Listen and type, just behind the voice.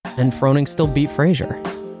And Froning still beat Frazier.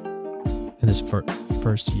 In his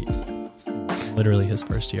first year. Literally his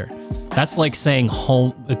first year. That's like saying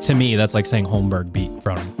to me, that's like saying Holmberg beat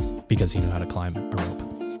Froning because he knew how to climb a rope.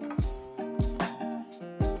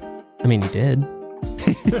 I mean, he did.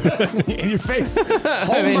 In your face.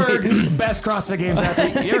 Holmberg, best CrossFit Games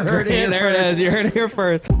athlete. You heard it here There first. it is. You heard it here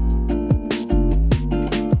first.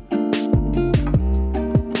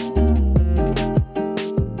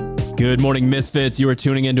 Good morning, Misfits. You are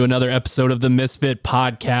tuning into another episode of the Misfit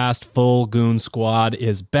Podcast. Full Goon Squad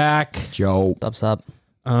is back. Joe. Sup.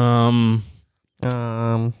 That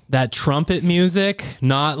trumpet music,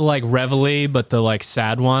 not like Reveille, but the like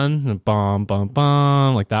sad one, bum bum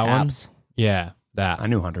bum, like that Taps. one. Yeah, that. I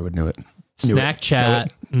knew Hunter would know it. Snack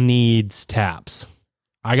Chat needs taps.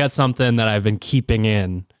 I got something that I've been keeping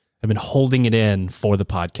in. I've been holding it in for the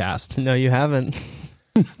podcast. No, you haven't.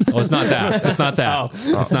 Oh, it's not that. It's not that.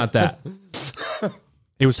 It's not that.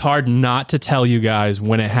 It was hard not to tell you guys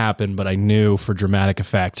when it happened, but I knew for dramatic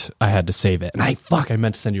effect I had to save it. And I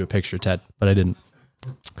meant to send you a picture, Ted, but I didn't.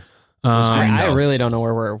 I really don't know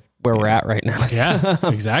where we're at right now. Yeah,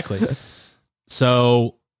 exactly.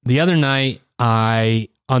 So the other night I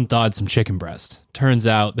unthawed some chicken breast. Turns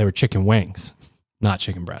out they were chicken wings, not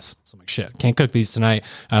chicken breasts. So I'm like, shit, can't cook these tonight.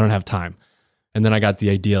 I don't have time. And then I got the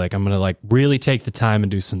idea, like, I'm going to like really take the time and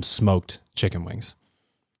do some smoked chicken wings.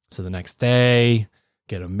 So the next day,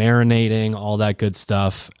 get them marinating, all that good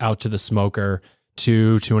stuff, out to the smoker,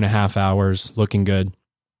 2.5 hours, looking good.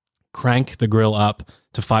 Crank the grill up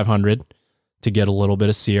to 500 to get a little bit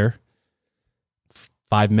of sear.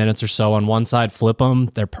 5 minutes or so on one side, flip them.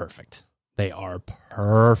 They're perfect. They are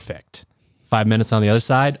perfect. 5 minutes on the other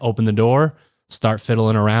side, open the door, start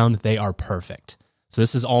fiddling around. They are perfect. So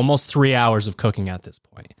this is almost 3 hours of cooking at this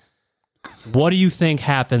point. What do you think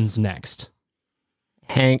happens next?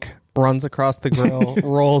 Hank runs across the grill,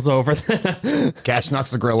 rolls over. Cash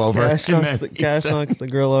knocks the grill over. Cash knocks the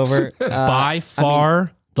grill over. By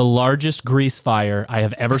far the largest grease fire I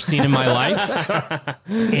have ever seen in my life.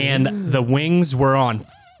 And the wings were on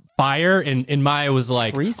fire. And Maya was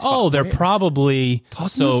like, they're probably...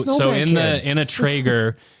 So in a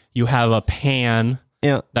Traeger, you have a pan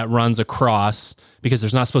that runs across because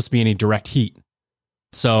there's not supposed to be any direct heat.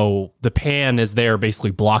 So the pan is there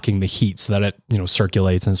basically blocking the heat so that it,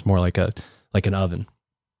 circulates and it's more like an oven.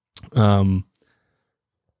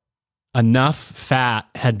 Enough fat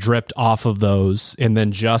had dripped off of those, and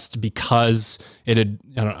then just because it had,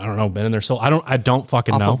 I don't know, been in there. So I don't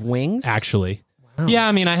fucking know. Off of wings? Actually. Wow. Yeah,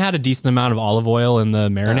 I mean, I had a decent amount of olive oil in the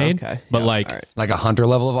marinade, but like a Hunter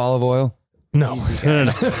level of olive oil? No.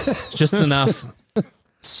 Just enough.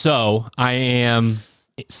 So I am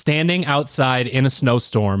standing outside in a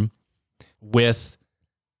snowstorm with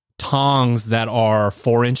tongs that are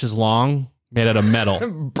 4 inches long, made out of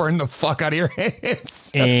metal. Burn the fuck out of your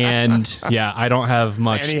hands. And yeah, I don't have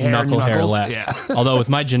much knuckle hair left. Yeah. Although with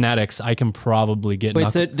my genetics, I can probably get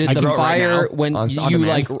Wait, so did the fire, when you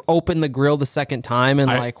like open the grill the second time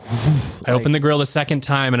and I opened the grill the second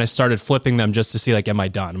time and I started flipping them just to see, like, am I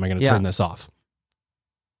done? Am I going to turn this off?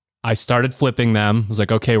 I started flipping them. I was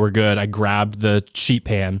like, okay, we're good. I grabbed the sheet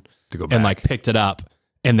pan and like picked it up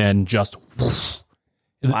and then just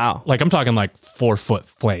wow. Like I'm talking like 4 foot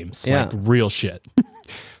flames, like real shit.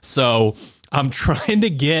 So I'm trying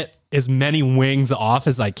to get as many wings off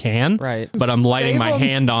as I can, right? But I'm lighting my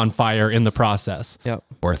hand on fire in the process. Yep.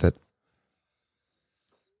 Worth it.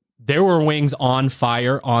 There were wings on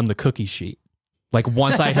fire on the cookie sheet. Like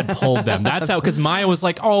once I had pulled them, that's how, because Maya was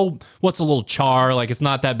like, oh, what's a little char? Like it's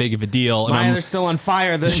not that big of a deal. And they're still on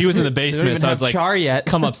fire. She was in the basement. So I was like, char yet.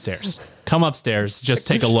 Come upstairs, just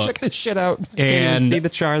take a look. Check this shit out. And see the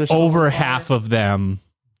char. Over half of them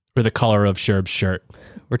were the color of Sherb's shirt.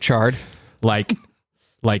 We're charred. Like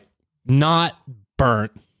not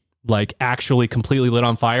burnt, like actually completely lit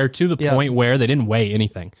on fire to the point where they didn't weigh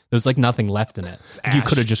anything. There was like nothing left in it. You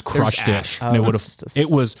could have just crushed it. And it would have, it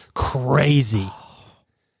was crazy.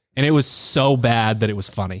 And it was so bad that it was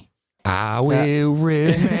funny. I will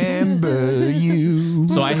remember you.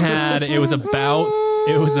 So it was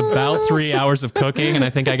about 3 hours of cooking, and I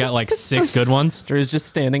think I got like 6 good ones. Drew's just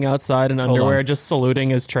standing outside in underwear, just saluting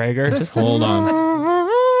his Traeger. Just hold on.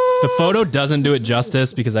 The photo doesn't do it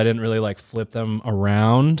justice because I didn't really like flip them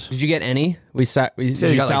around. Did you get any? Did you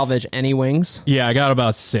salvage any wings? Yeah, I got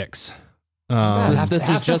about 6. This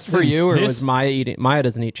is just for you, or was Maya eating? Maya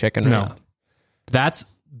doesn't eat chicken. Right now.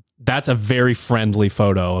 That's a very friendly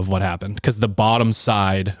photo of what happened because the bottom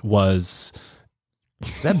side was.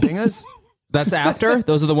 Is that Binga's? That's after?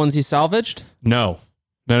 Those are the ones you salvaged? No.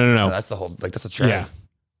 That's the whole, like, that's a tray. Yeah.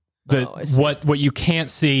 What you can't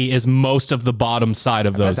see is most of the bottom side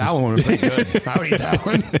of those. That one was pretty good. I would eat that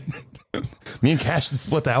one. Me and Cash would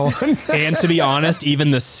split that one. And to be honest,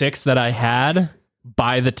 even the 6 that I had,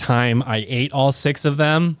 by the time I ate all 6 of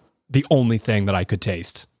them, the only thing that I could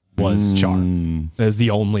taste was char. That is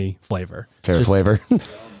the only flavor. Favorite flavor.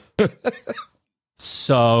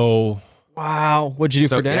 So, wow, what'd you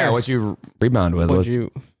do for dinner? Yeah, what'd you rebound with?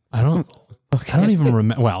 I don't even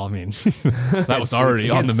remember. Well, I mean, that was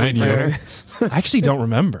already on the menu. I actually don't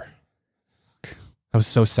remember. I was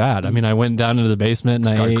so sad. I mean, I went down into the basement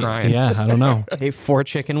and I ate. Crying. Yeah, I don't know. Ate 4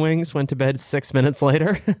 chicken wings, went to bed 6 minutes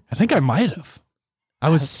later. I think I might have. I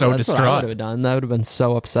was so distraught. What I would have done. That would have been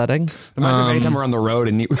so upsetting. Reminds me of anytime we're on the road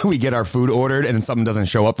and we get our food ordered and then something doesn't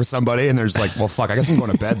show up for somebody and there's like, well, fuck, I guess I'm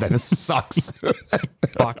going to bed then. This sucks.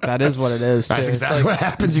 Fuck, that is what it is. That's exactly what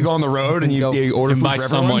happens. You go on the road and you order food by for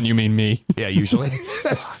someone, you mean me. Yeah, usually.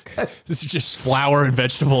 This is just flour and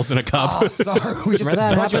vegetables in a cup. Oh, sorry. We just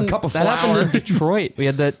brought you a cup of flour. That happened in Detroit. We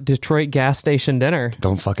had that Detroit gas station dinner.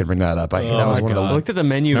 Don't fucking bring that up. That was one of the... I looked at the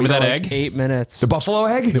menu. Remember that like egg? 8 minutes. The buffalo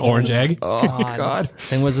egg? The orange egg? Oh, God.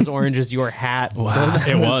 Thing was as orange as your hat. Wow.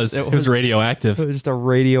 It was radioactive. It was just a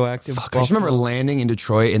radioactive. Fuck, I just remember landing in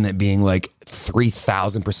Detroit and it being like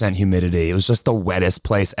 3,000% humidity. It was just the wettest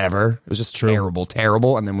place ever. It was just terrible.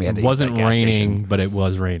 And then we had to. It wasn't raining, but it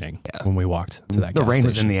was raining when we walked to that. The rain station.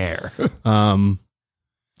 was in the air.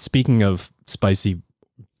 Speaking of spicy,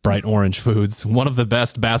 bright orange foods, one of the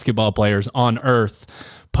best basketball players on earth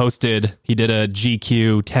he did a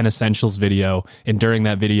GQ 10 Essentials video, and during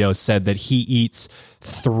that video said that he eats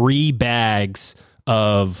 3 bags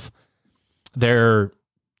of their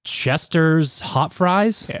Chester's hot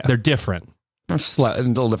fries. Yeah. They're different. They're a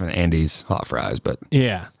little different than Andy's hot fries, but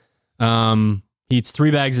yeah. He eats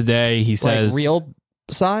 3 bags a day. He says real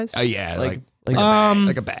size? Yeah, like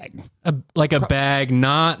a bag. Like a bag,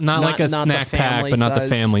 not like a snack pack, but not the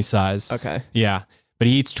family size. Okay. Yeah. But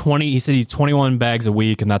he eats 20, he said he eats 21 bags a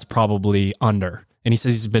week, and that's probably under. And he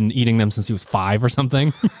says he's been eating them since he was 5 or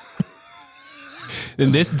something.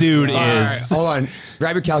 And this dude is... Right, hold on.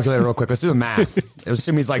 Grab your calculator real quick. Let's do the math.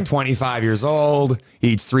 Assume he's like 25 years old. He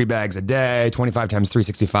eats 3 bags a day. 25 times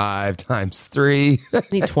 365 times 3. I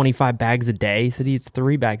need 25 bags a day. He said he eats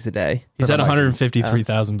 3 bags a day. He's at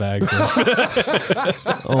 153,000 bags.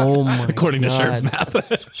 Oh my According God. to Sherp's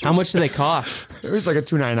math. How much do they cost? It was like a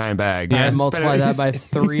 $2.99 bag. Yeah, multiply that by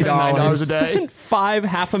 $3. $9 a day.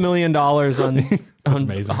 $500,000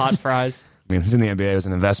 on hot fries. I mean, it's in the NBA. It was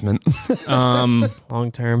an investment.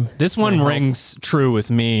 Long term. This one rings true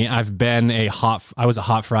with me. I was a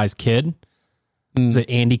hot fries kid. Is it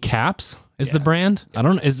Andy Caps is the brand? I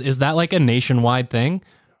don't know. Is that like a nationwide thing?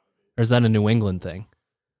 Or is that a New England thing?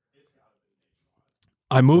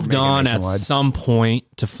 I moved on at some point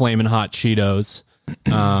to Flamin' Hot Cheetos.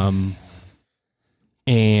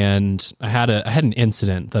 And I had an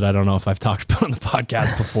incident that I don't know if I've talked about on the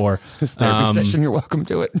podcast before. This therapy session, you're welcome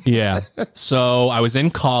to it. Yeah. So I was in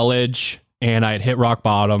college and I had hit rock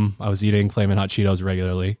bottom. I was eating Flamin' Hot Cheetos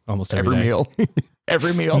regularly, almost every day. Meal.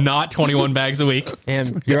 Every meal. Not 21 bags a week.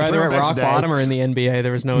 And you're either at rock bottom or in the NBA.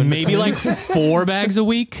 There was no maybe like 4 bags a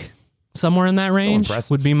week, somewhere in that range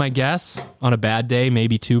would be my guess. On a bad day,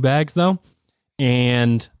 maybe 2 bags though.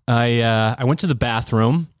 And I went to the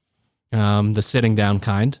bathroom. The sitting down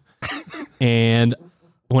kind. And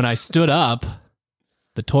when I stood up,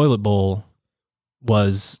 the toilet bowl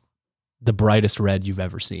was the brightest red you've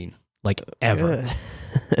ever seen. Like ever.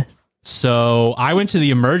 So I went to the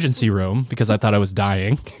emergency room because I thought I was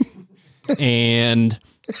dying. And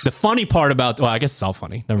the funny part I guess it's all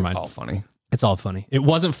funny. Never mind. It's all funny. It's all funny. It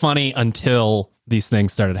wasn't funny until these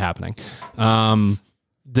things started happening.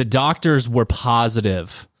 The doctors were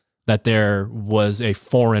positive that there was a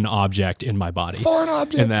foreign object in my body. Foreign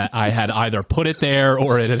object. And that I had either put it there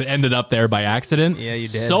or it had ended up there by accident. Yeah, you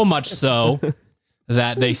did. So much so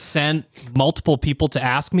that they sent multiple people to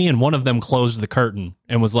ask me, and one of them closed the curtain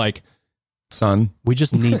and was like, son, we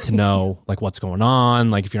just need to know like what's going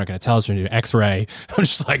on. Like if you're not going to tell us, we're going to do X-ray. I'm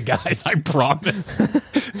just like, guys, I promise.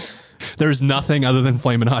 There's nothing other than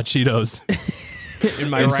Flamin' Hot Cheetos in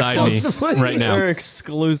my inside me right now. They're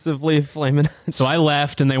exclusively Flamin' Hot. So I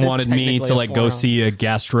left, and they wanted me to like go see a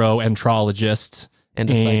gastroenterologist,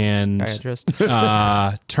 and psychiatrist.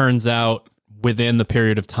 Turns out within the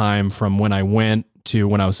period of time from when I went to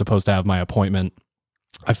when I was supposed to have my appointment,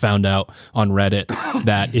 I found out on Reddit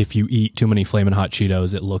that if you eat too many Flamin' Hot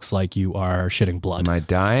Cheetos, it looks like you are shitting blood. Am I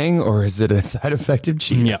dying, or is it a side effect of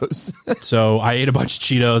Cheetos? Yeah. So I ate a bunch of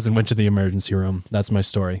Cheetos and went to the emergency room. That's my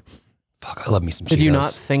story. Fuck, I love me some Cheetos. Did you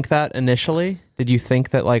not think that initially? Did you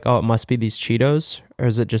think that like, oh, it must be these Cheetos? Or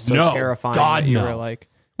is it just so terrifying that you were like...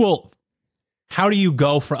 Well, how do you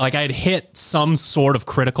go for, like, I had hit some sort of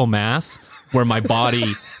critical mass where my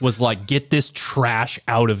body was like, get this trash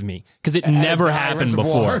out of me. Because it never happened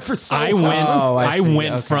before. I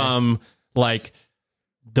went from like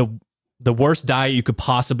the worst diet you could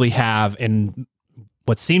possibly have and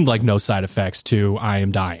what seemed like no side effects to I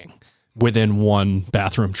am dying within one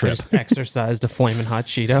bathroom trip. I just exercised a flaming hot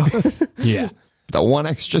Cheeto. Yeah. The one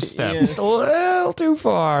extra step. Just a little too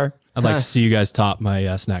far. I'd like to see you guys top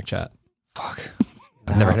my snack chat. Fuck.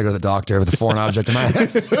 I've never had to go to the doctor with a foreign object in my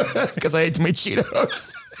ass because I ate too many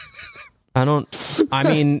Cheetos. I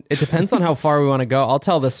mean, it depends on how far we want to go. I'll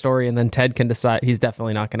tell this story and then Ted can decide. He's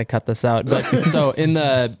definitely not going to cut this out. But so in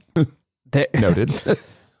Noted.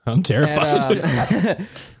 I'm terrified.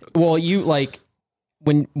 Well, you like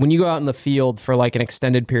when you go out in the field for like an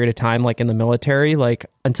extended period of time, like in the military, like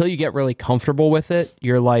until you get really comfortable with it,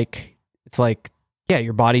 you're like, it's like, yeah,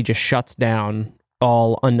 your body just shuts down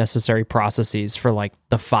all unnecessary processes for like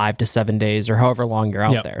the 5 to 7 days or however long you're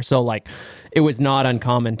out there. So like it was not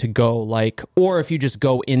uncommon to go like, or if you just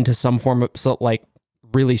go into some form of like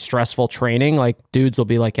really stressful training, like dudes will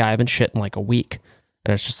be like, yeah, I haven't shit in like a week.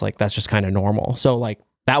 And it's just like, that's just kind of normal. So like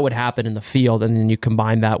that would happen in the field. And then you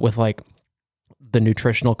combine that with like the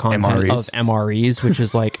nutritional content of MREs, which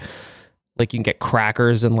is like you can get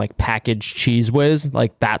crackers and like packaged Cheese Whiz,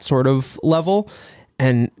 like that sort of level.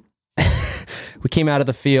 And we came out of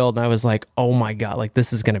the field and I was like, oh my God, like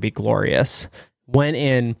this is going to be glorious. Went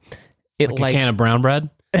in, it like a can of brown bread?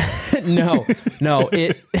 No,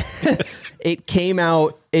 it came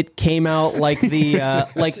out like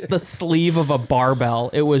the sleeve of a barbell.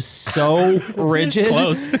 It was so rigid.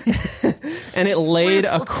 Close. And it laid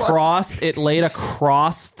across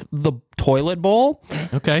the toilet bowl.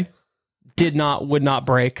 Okay. Would not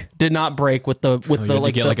break with the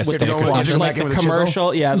like get like a stick or something. Like the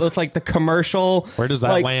commercial, yeah, it looked like the commercial. Where does that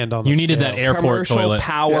like, land on the You needed scale? that airport commercial toilet.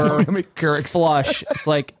 Power flush. It's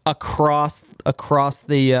like across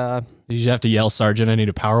the Did you have to yell, Sergeant, I need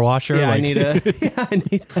a power washer? yeah, like, I need a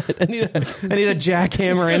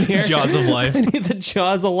jackhammer in here. Jaws of life. I need the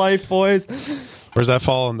Jaws of life, boys. Where's that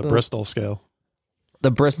fall on the Bristol scale? The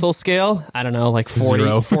Bristol scale, I don't know, like 40,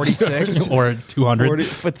 0. 46 or 200.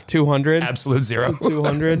 If it's 200, Absolute zero.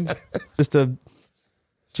 200, just a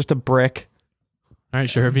brick. All right,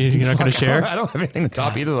 sure. You're not going to share? I don't have anything to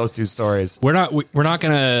top either of those two stories. We're not going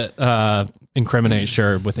to incriminate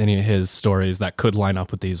Sherb with any of his stories that could line up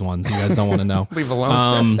with these ones. You guys don't want to know. Leave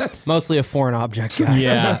alone. Mostly a foreign object guy.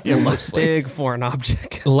 Yeah. Mostly. Big foreign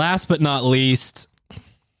object. Last but not least,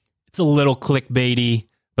 it's a little clickbaity,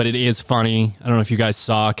 but it is funny. I don't know if you guys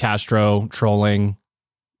saw Castro trolling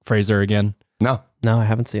Fraser again. No, I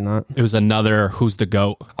haven't seen that. It was another who's the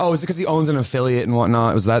GOAT. Oh, is it because he owns an affiliate and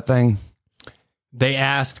whatnot? Was that thing? They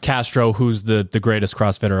asked Castro who's the greatest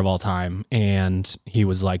CrossFitter of all time, and he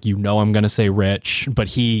was like, I'm going to say Rich, but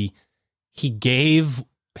he gave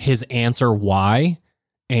his answer why,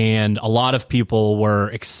 and a lot of people were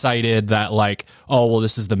excited that like, oh, well,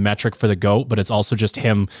 this is the metric for the GOAT, but it's also just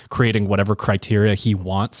him creating whatever criteria he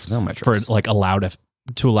wants for like to allow it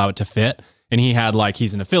to fit. And he had like,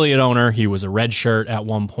 he's an affiliate owner. He was a red shirt at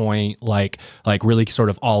one point, like really sort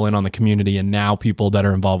of all in on the community. And now people that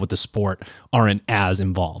are involved with the sport aren't as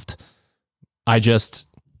involved. I just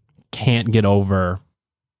can't get over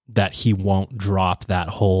that he won't drop that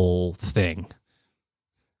whole thing.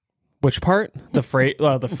 Which part? The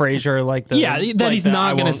Fraser, like the that like he's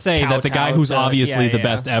not going to say that the guy who's obviously the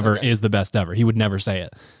best ever is the best ever. He would never say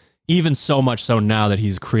it. Even so much so now that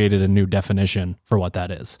he's created a new definition for what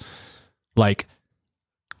that is. Like,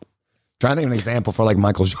 trying to think of an example for like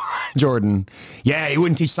Michael Jordan. Yeah, he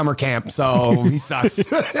wouldn't teach summer camp, so he sucks.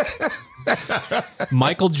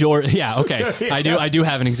 Michael Jordan. Yeah, okay. Yeah. I do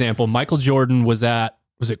have an example. Michael Jordan was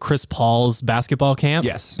it Chris Paul's basketball camp?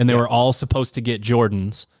 Yes. And they were all supposed to get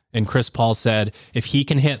Jordans. And Chris Paul said, if he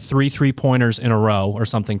can hit 3 3-pointers in a row or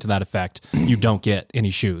something to that effect, you don't get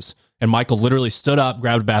any shoes. And Michael literally stood up,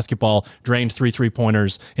 grabbed a basketball, drained 3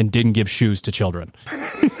 3-pointers, and didn't give shoes to children.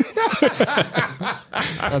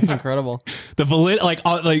 That's incredible. The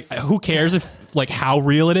who cares if like how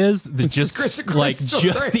real it is? Just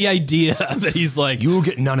the idea that he's like, you'll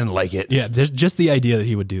get none and like it. Yeah, there's just the idea that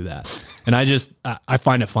he would do that, and I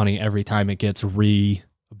find it funny every time it gets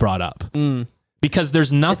brought up because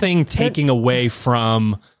there's nothing taking away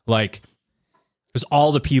from like. There's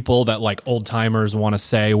all the people that like old timers want to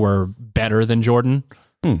say were better than Jordan,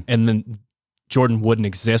 and then Jordan wouldn't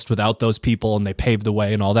exist without those people, and they paved the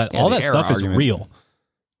way and all that. Yeah, all that stuff is real.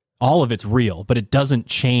 All of it's real, but it doesn't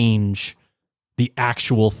change the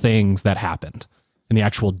actual things that happened and the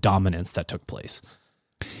actual dominance that took place.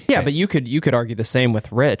 Yeah, but you could argue the same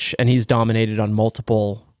with Rich, and he's dominated on more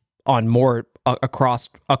across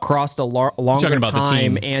a longer about the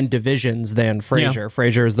time team. and divisions than Frazier. Yeah.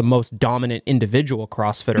 Frazier is the most dominant individual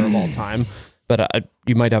CrossFitter of all time, but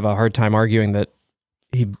you might have a hard time arguing that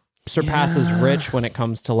he surpasses Rich when it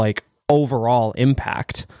comes to like overall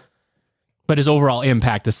impact. But is overall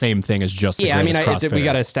impact the same thing as just the greatest CrossFitter? We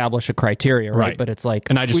got to establish a criteria, right? But it's like,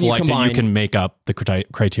 and I just when like that you can make up the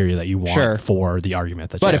criteria that you want Sure. for the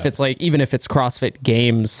argument that. But you if have. it's like, even if it's CrossFit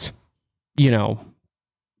Games,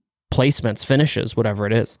 placements, finishes, whatever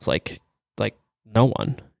it is, it's like no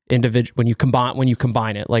one individual when you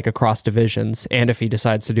combine it like across divisions, and if he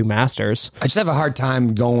decides to do masters. I just have a hard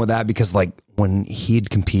time going with that because like when he'd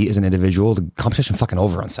compete as an individual, the competition fucking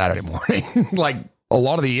over on Saturday morning. Like a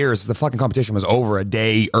lot of the years, the fucking competition was over a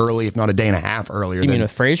day early, if not a day and a half earlier. You mean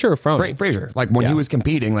with Frazier or Froning? Frazier. Like when he was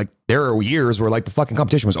competing, like there were years where like the fucking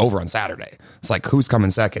competition was over on Saturday. It's like who's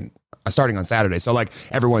coming second, starting on Saturday. So like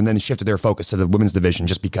everyone then shifted their focus to the women's division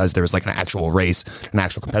just because there was like an actual race, an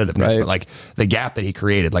actual competitiveness. Right. But like the gap that he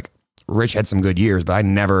created, like Rich had some good years, but I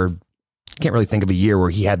can't really think of a year where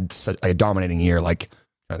he had such a dominating year. Like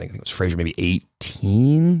I think it was Frazier, maybe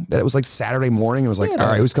 18. That it was like Saturday morning. It was like, all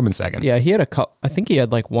right, who's coming second? Yeah, he had I think he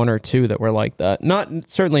had like one or two that were like that.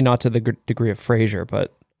 Certainly not to the degree of Frazier,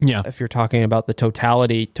 but yeah, if you're talking about the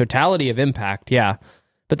totality of impact, yeah.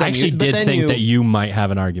 But then I actually did think that you might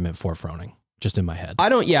have an argument for Froning, just in my head. I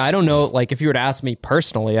don't know. Like if you were to ask me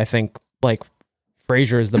personally, I think like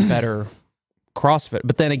Frazier is the better CrossFit.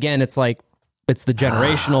 But then again, it's like it's the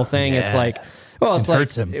generational thing. yeah. It's like, well, it's like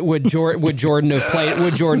would Jordan have played?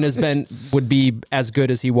 Would Jordan would be as good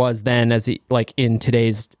as he was then as he like in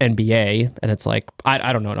today's NBA? And it's like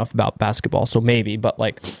I don't know enough about basketball, so maybe, but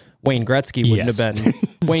like Wayne Gretzky wouldn't have been.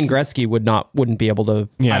 Wayne Gretzky wouldn't be able to.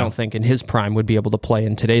 Yeah. I don't think in his prime would be able to play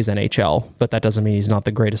in today's NHL. But that doesn't mean he's not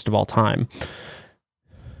the greatest of all time.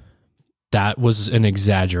 That was an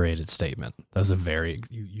exaggerated statement. That was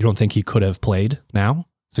you don't think he could have played now?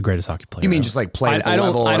 It's the greatest hockey player. You mean ever. just like play at the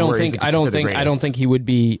level? I don't think he would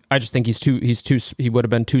be. I just think he would have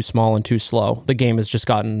been too small and too slow. The game has just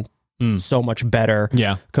gotten so much better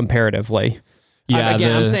comparatively. Yeah,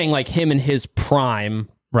 I'm saying like him in his prime,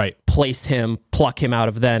 right? Pluck him out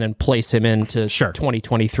of then and place him into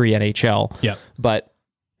 2023 NHL. Yeah. But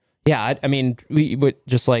yeah, I mean, we would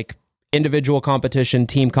just like individual competition,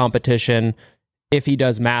 team competition. If he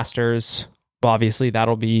does masters, obviously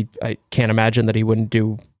that'll be, I can't imagine that he wouldn't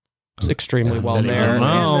do extremely well there.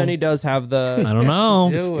 And then he does have the, I don't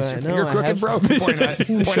know. Is your finger crooked, bro? almost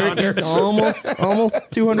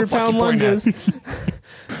 200-pound lunges.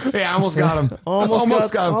 Yeah, I almost got him.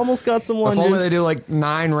 Almost got him. Almost got some If lunges. only they do like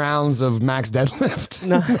 9 rounds of max deadlift.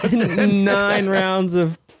 9 rounds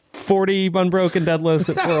of 40 unbroken deadlifts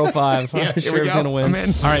at 405. Yeah, I'm here sure we he's go. going to win. I'm in.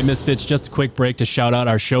 All right, Misfits, just a quick break to shout out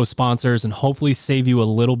our show sponsors and hopefully save you a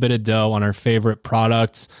little bit of dough on our favorite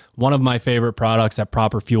products. One of my favorite products at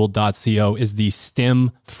properfuel.co is the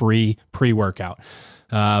Stim-free pre-workout.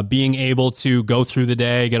 Being able to go through the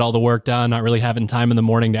day, get all the work done, not really having time in the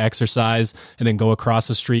morning to exercise, and then go across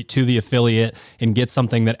the street to the affiliate and get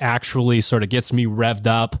something that actually sort of gets me revved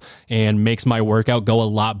up and makes my workout go a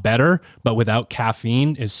lot better, but without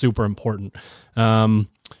caffeine is super important.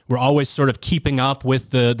 We're always sort of keeping up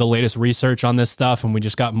with the latest research on this stuff, and we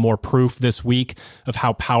just got more proof this week of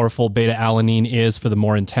how powerful beta-alanine is for the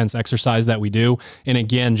more intense exercise that we do. And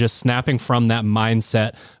again, just snapping from that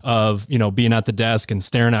mindset of, being at the desk and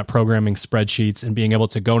staring at programming spreadsheets and being able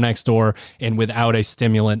to go next door and without a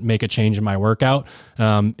stimulant make a change in my workout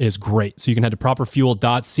is great. So you can head to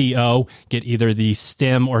properfuel.co, get either the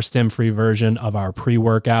Stim or Stim-free version of our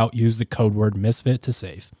pre-workout. Use the code word MISFIT to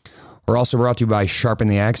save. We're also brought to you by Sharpen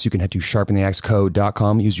the Axe. You can head to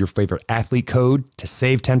sharpentheaxecode.com. Use your favorite athlete code to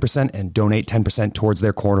save 10% and donate 10% towards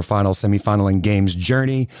their quarterfinal, semifinal, and games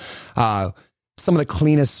journey. Some of the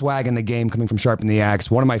cleanest swag in the game coming from Sharpen the Axe.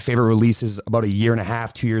 One of my favorite releases about 1.5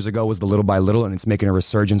 years, 2 years ago was the Little by Little, and it's making a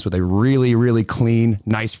resurgence with a really, really clean,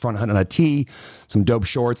 nice front on a tee, some dope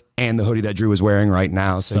shorts, and the hoodie that Drew is wearing right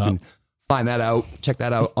now. So you can find that out. Check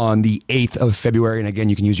that out on the 8th of February. And again,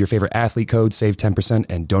 you can use your favorite athlete code, save 10%,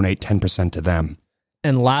 and donate 10% to them.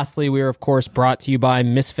 And lastly, we are, of course, brought to you by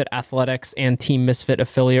Misfit Athletics and Team Misfit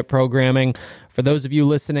affiliate programming. For those of you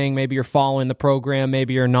listening, maybe you're following the program,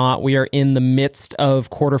 maybe you're not. We are in the midst of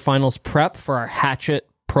quarterfinals prep for our Hatchet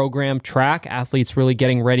program track. Athletes really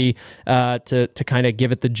getting ready to kind of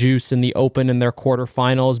give it the juice in the open in their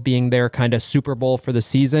quarterfinals, being their kind of Super Bowl for the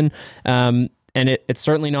season. And it's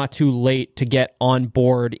certainly not too late to get on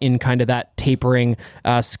board in kind of that tapering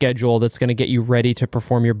schedule that's going to get you ready to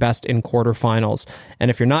perform your best in quarterfinals. And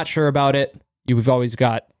if you're not sure about it, you've always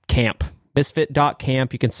got camp.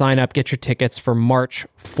 Misfit.camp. You can sign up, get your tickets for March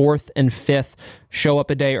 4th and 5th. Show up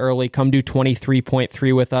a day early, come do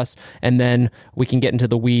 23.3 with us, and then we can get into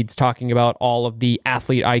the weeds talking about all of the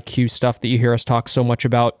athlete IQ stuff that you hear us talk so much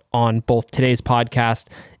about on both today's podcast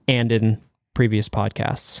and in previous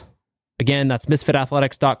podcasts. Again, that's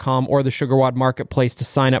misfitathletics.com or the SugarWad Marketplace to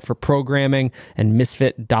sign up for programming, and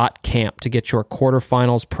misfit.camp to get your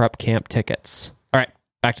quarterfinals prep camp tickets. All right,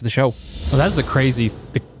 back to the show. Well, that's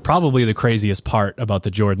probably the craziest part about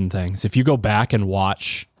the Jordan things. If you go back and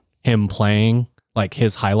watch him playing, like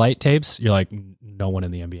his highlight tapes, you're like, no one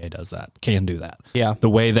in the NBA does that, can do that. Yeah. The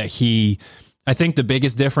way that I think the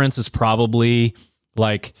biggest difference is probably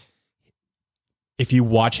like, if you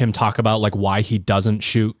watch him talk about like why he doesn't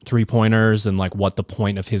shoot 3-pointers and like what the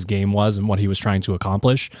point of his game was and what he was trying to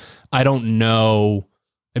accomplish. I don't know.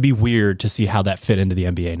 It'd be weird to see how that fit into the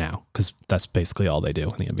NBA now, because that's basically all they do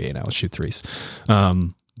in the NBA now is shoot threes.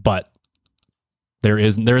 But there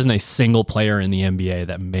isn't a single player in the NBA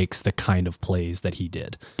that makes the kind of plays that he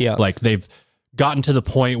did. Yeah. Like they've gotten to the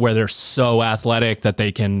point where they're so athletic that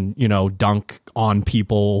they can, dunk on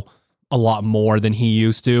people a lot more than he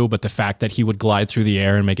used to. But the fact that he would glide through the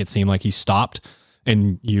air and make it seem like he stopped,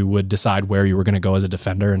 and you would decide where you were going to go as a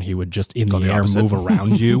defender, and he would just in the air move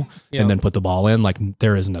around you and then put the ball in. Like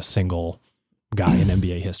there isn't a single guy in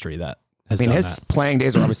NBA history that has done his that. playing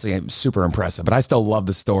days are obviously super impressive, but I still love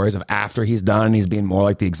the stories of after he's done, he's being more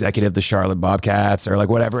like the executive of the Charlotte Bobcats or like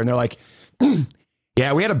whatever. And they're like,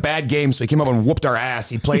 yeah, we had a bad game, so he came up and whooped our ass.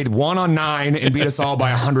 He played 1 on 9 and beat us all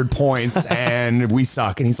by 100 points, and we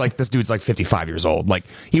suck. And he's like, this dude's like 55 years old. Like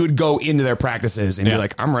he would go into their practices and be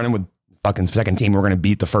like, I'm running with fucking second team. We're going to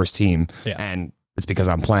beat the first team. Yeah. And it's because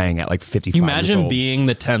I'm playing at like 55 you years imagine old. being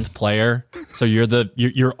the 10th player. So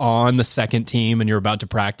you're on the second team and you're about to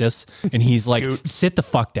practice, and he's like, sit the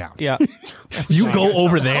fuck down. Yeah. You go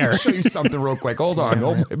over there. I'll show you something real quick. Hold on.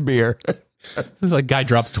 Hold my beer. This like guy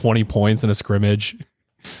drops 20 points in a scrimmage.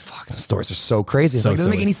 Fuck, the stories are so crazy. It's So like, it doesn't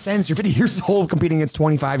make silly. any sense. You're 50 years old competing against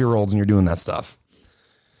 25-year-olds and you're doing that stuff.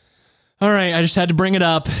 All right, I just had to bring it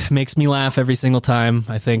up. Makes me laugh every single time.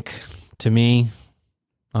 I think, to me,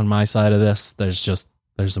 on my side of this, there's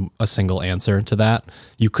a single answer to that.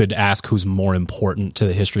 You could ask who's more important to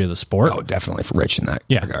the history of the sport. Oh, definitely for Rich in that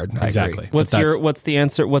regard. I exactly. agree. What's the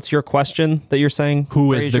answer? What's your question that you're saying?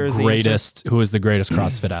 Who is Frazier the greatest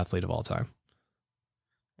CrossFit athlete of all time?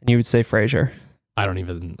 And you would say Frazier. I don't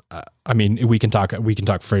even. I mean, we can talk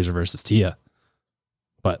Frazier versus Tia,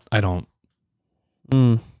 but I don't.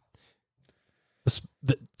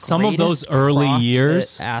 Some of those early CrossFit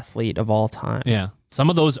years, athlete of all time. yeah. Some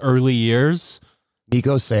of those early years,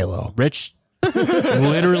 Nico Salo. Rich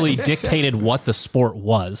literally dictated what the sport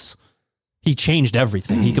was. He changed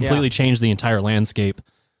everything. He completely changed the entire landscape.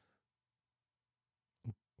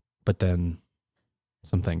 But then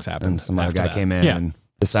some things happened. And some other guy that. came in and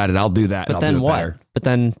decided, I'll do that. But and then I'll do it what? better. But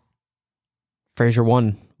then Frazier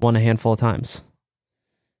won a handful of times.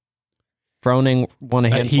 Froning won a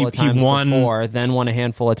handful of times before, then won a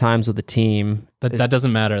handful of times with the team. That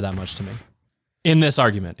doesn't matter that much to me. In this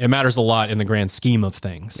argument, it matters a lot in the grand scheme of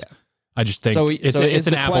things. Yeah. I just think it's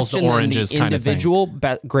an apples to oranges kind of thing.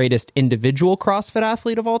 Greatest individual CrossFit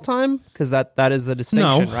athlete of all time? Because that is the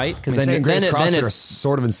distinction, right? Because saying greatest CrossFitter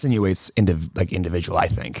sort of insinuates individual, I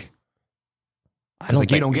think. I don't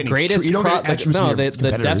think you don't get greatest.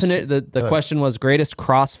 The question was greatest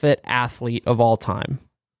CrossFit athlete of all time.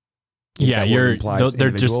 Yeah, they're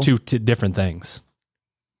just two different things.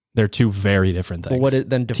 They're two very different things. Well, what is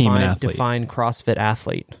then define CrossFit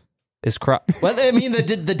athlete? Well, I mean,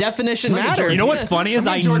 the definition matters. You know what's funny is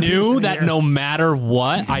I knew that no matter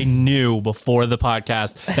what, I knew before the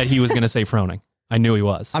podcast that he was going to say Froning. I knew he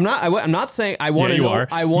was. I'm not saying I want to know. You are.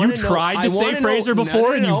 You tried to say Frazier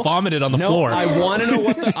before and you vomited on the floor. I want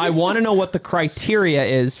to know what the criteria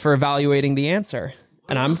is for evaluating the answer.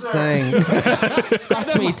 And I'm saying,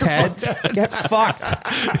 suck me, Ted. Get fucked.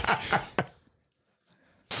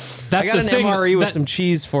 That's I got the an thing. MRE with some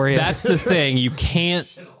cheese for you. That's the thing. You can't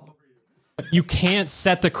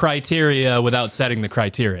set the criteria without setting the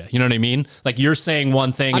criteria. You know what I mean? Like you're saying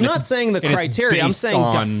one thing. I'm not saying the criteria. I'm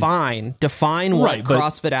saying define what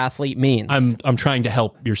CrossFit athlete means. I'm trying to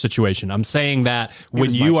help your situation. I'm saying that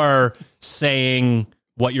when you are saying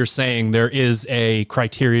what you're saying, there is a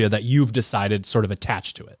criteria that you've decided sort of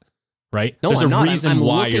attached to it. Right? No, there's I'm a reason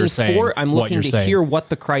why you're saying I'm looking to hear what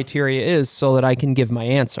the criteria is so that I can give my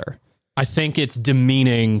answer. I think it's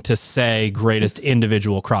demeaning to say greatest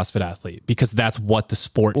individual CrossFit athlete because that's what the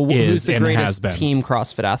sport is and has been. Team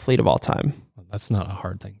CrossFit athlete of all time. That's not a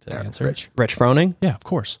hard thing to answer. Rich Froning? Yeah, of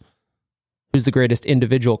course. Who's the greatest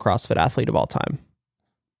individual CrossFit athlete of all time?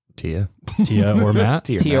 Tia. Tia or Matt?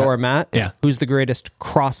 Tia or Matt? Yeah. Who's the greatest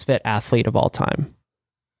CrossFit athlete of all time?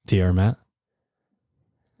 Tia or Matt?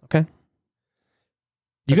 Okay.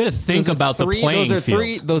 You got to think about the playing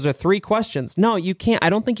field. Those are three questions. No, you can't. I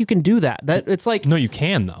don't think you can do that. It's like No, you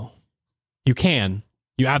can though. You can.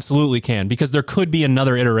 You absolutely can, because there could be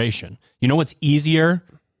another iteration. You know what's easier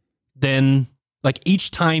than, like,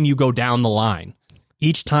 each time you go down the line,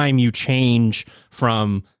 each time you change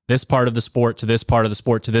from this part of the sport to this part of the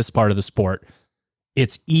sport to this part of the sport,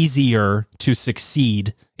 it's easier to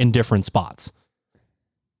succeed in different spots.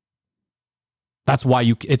 That's why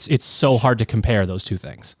it's so hard to compare those two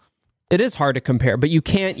things. It is hard to compare, but you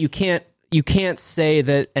can't say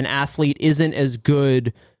that an athlete isn't as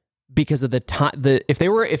good because of the time. If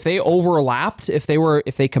they overlapped, if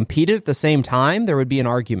they competed at the same time, there would be an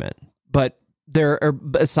argument. But there are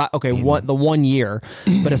the 1 year,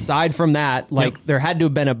 but aside from that, like there had to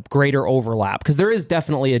have been a greater overlap, because there is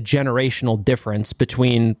definitely a generational difference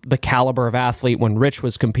between the caliber of athlete when Rich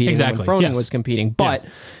was competing and when Froning was competing. But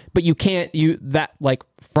you can't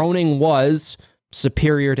Froning was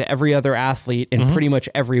superior to every other athlete in pretty much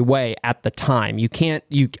every way at the time.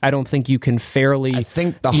 I don't think you can fairly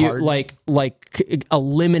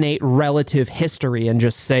eliminate relative history and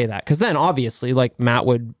just say that, because then obviously like Matt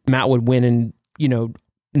would win in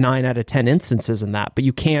 9 out of 10 instances in that, but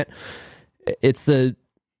you can't.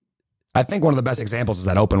 I think one of the best examples is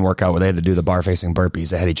that open workout where they had to do the bar facing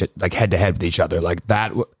burpees head to head with each other, like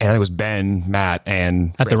that. And it was Ben, Matt,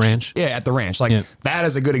 and at Rich. the ranch. Yeah, at the ranch. That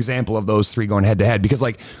is a good example of those three going head to head, because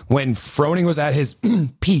like when Froning was at his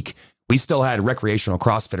peak, we still had recreational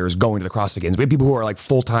CrossFitters going to the CrossFit Games. We had people who are like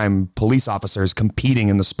full-time police officers competing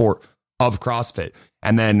in the sport of CrossFit.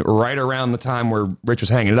 And then right around the time where Rich was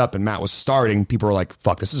hanging it up and Matt was starting, people were like,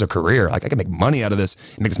 fuck, this is a career. Like I can make money out of this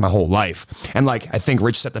and make this my whole life. And like, I think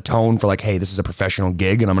Rich set the tone for like, hey, this is a professional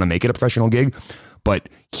gig and I'm going to make it a professional gig. But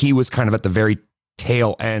he was kind of at the very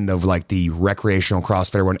tail end of like the recreational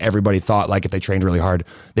CrossFitter, when everybody thought like if they trained really hard,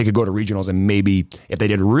 they could go to regionals, and maybe if they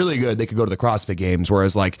did really good, they could go to the CrossFit Games.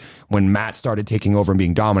 Whereas like when Matt started taking over and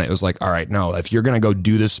being dominant, it was like, all right, no, if you're going to go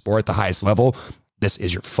do this sport at the highest level, this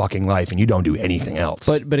is your fucking life and you don't do anything else.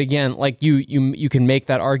 But again, like you can make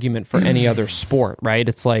that argument for any other sport, right?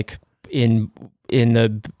 It's like in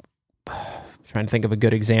the trying to think of a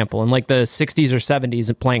good example. In like the 60s or 70s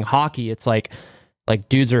and playing hockey, it's like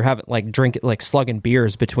dudes are having slugging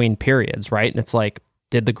beers between periods, right? And it's like,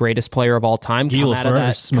 did the greatest player of all time come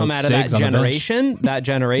out of that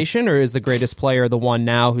generation, or is the greatest player the one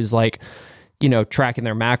now who's like, tracking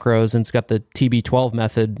their macros and's got the TB12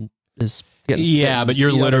 method is but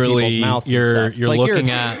you're literally you're looking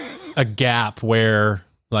at a gap where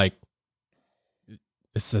like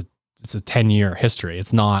it's a 10-year history.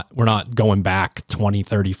 We're not going back 20,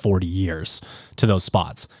 30, 40 years to those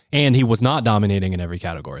spots. And he was not dominating in every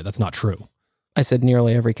category. That's not true. I said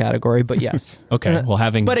nearly every category, but yes. Okay. Well,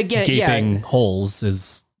 having gaping holes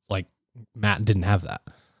is like, Matt didn't have that.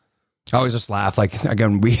 I always just laugh. Like,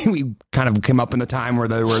 again, we kind of came up in the time where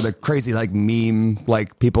there were the crazy, like, meme,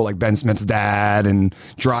 like, people like Ben Smith's dad and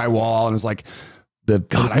Drywall. And it was like,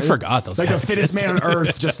 I forgot those. Like, the fittest man on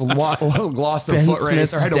earth just lost a foot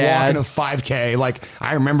race or had to walk in a 5K. Like,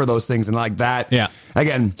 I remember those things. And like that,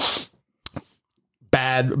 again,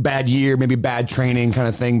 bad year, maybe bad training kind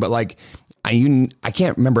of thing. But like, I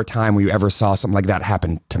can't remember a time where you ever saw something like that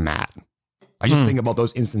happen to Matt. I just think about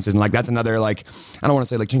those instances, and like that's another, like, I don't want to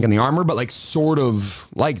say like chink in the armor, but like sort of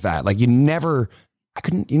like that. Like you never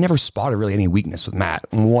spotted really any weakness with Matt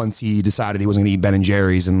once he decided he wasn't going to eat Ben and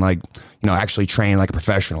Jerry's and like, actually train like a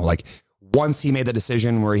professional. Like once he made the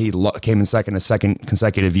decision where he came in second a second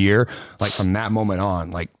consecutive year, like from that moment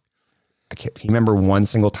on, like I can't remember one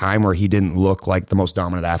single time where he didn't look like the most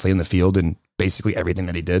dominant athlete in the field and basically everything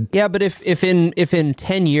that he did. Yeah, but if in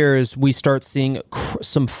 10 years we start seeing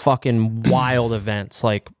some fucking wild events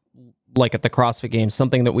like at the CrossFit Games,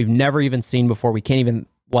 something that we've never even seen before, we can't even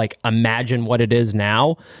like imagine what it is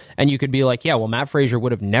now, and you could be like, yeah, well, Matt Fraser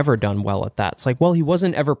would have never done well at that. It's like, well, he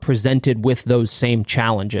wasn't ever presented with those same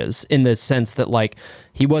challenges, in the sense that like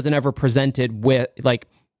he wasn't ever presented with, like,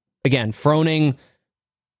 again, Froning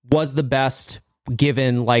was the best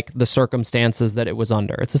given like the circumstances that it was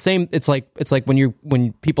under. It's the same. It's like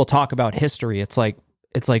when people talk about history, it's like,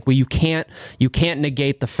 well, you can't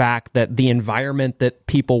negate the fact that the environment that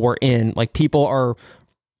people were in, like people are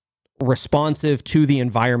responsive to the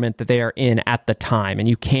environment that they are in at the time. And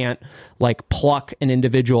you can't like pluck an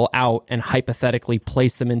individual out and hypothetically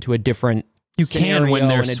place them into a different You can when scenario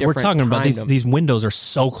they're and a we're different talking about kind of- these windows are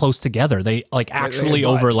so close together. They like actually had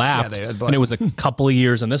butt. overlapped. Yeah, they had butt. And it was a couple of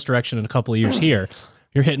years in this direction and a couple of years here.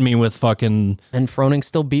 You're hitting me with fucking And Froning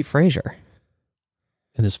still beat Frazier.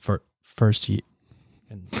 in his first year,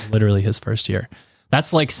 and literally his first year.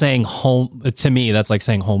 That's like saying to me, that's like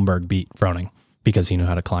saying Holmberg beat Froning because he knew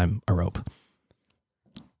how to climb a rope.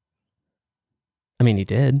 I mean, he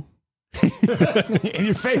did. In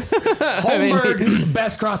your face. Holmberg,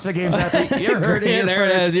 best CrossFit Games athlete. You heard it here there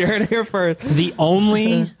it first. is. You heard it here first. The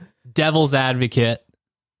only devil's advocate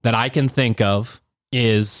that I can think of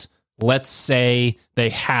is, let's say they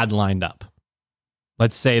had lined up.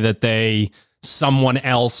 Let's say that someone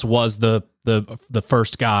else was the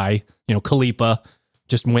first guy, Khalipa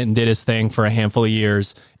just went and did his thing for a handful of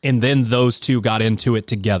years. And then those two got into it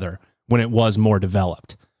together when it was more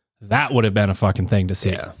developed. That would have been a fucking thing to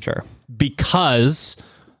see. Yeah. Sure. Because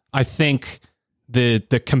I think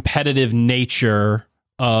the competitive nature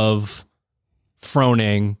of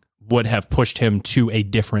Froning would have pushed him to a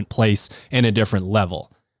different place and a different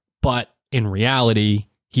level. But in reality,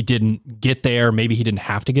 he didn't get there. Maybe he didn't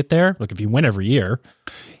have to get there. Like if you win every year.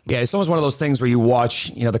 Yeah, it's almost one of those things where you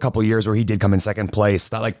watch, the couple of years where he did come in second place,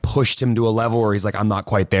 that like pushed him to a level where he's like, I'm not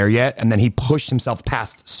quite there yet. And then he pushed himself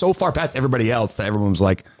so far past everybody else that everyone was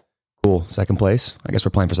like, cool, second place. I guess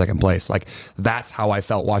we're playing for second place. Like that's how I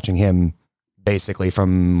felt watching him basically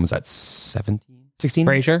from, was that 17, 16?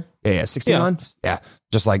 Frazier? Yeah, 16 Yeah. on. Yeah.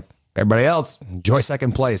 Just like everybody else, enjoy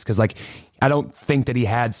second place. Cause like, I don't think that he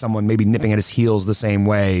had someone maybe nipping at his heels the same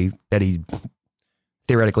way that he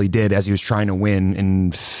theoretically did as he was trying to win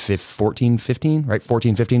in 14, 15, right?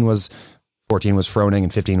 14 was Froning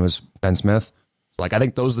and 15 was Ben Smith. Like, I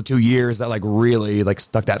think those are the 2 years that like really like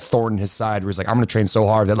stuck that thorn in his side where he's like, I'm going to train so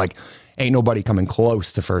hard that like ain't nobody coming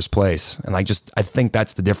close to first place. And like, I think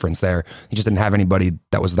that's the difference there. He just didn't have anybody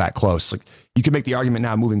that was that close. Like you could make the argument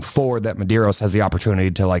now moving forward that Medeiros has the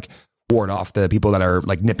opportunity to like ward off the people that are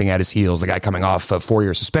like nipping at his heels, the guy coming off a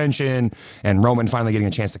 4-year suspension and Roman finally getting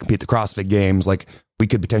a chance to compete the CrossFit Games. Like we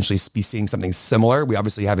could potentially be seeing something similar. We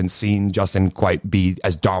obviously haven't seen Justin quite be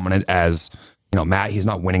as dominant as, Matt. He's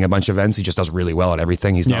not winning a bunch of events. He just does really well at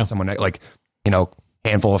everything. He's not someone that like,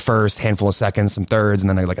 handful of firsts, handful of seconds, some thirds, and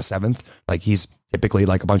then like a seventh. Like he's typically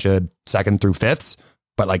like a bunch of second through fifths,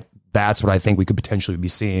 but like that's what I think we could potentially be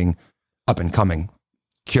seeing up and coming.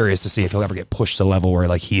 Curious to see if he'll ever get pushed to the level where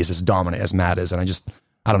like he is as dominant as Matt is. And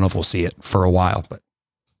I don't know if we'll see it for a while, but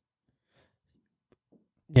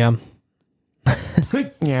Yeah.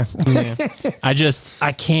 yeah.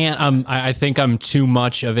 I can't, I think I'm too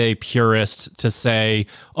much of a purist to say,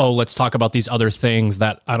 oh, let's talk about these other things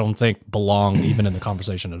that I don't think belong even in the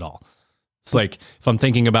conversation at all. It's like, if I'm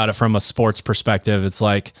thinking about it from a sports perspective, it's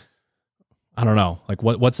like, I don't know, like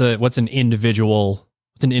what's an individual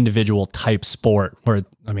type sport where,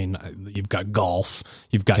 I mean, you've got golf,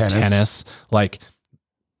 you've got tennis, like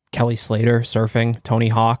Kelly Slater, surfing, Tony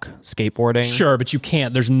Hawk, skateboarding. sure, but you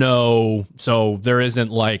can't, so there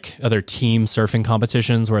isn't like other team surfing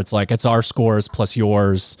competitions where it's like, it's our scores plus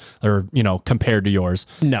yours or, compared to yours.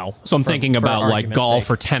 No. So I'm thinking about like argument's golf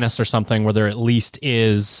sake. or tennis or something where there at least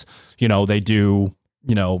is, they do,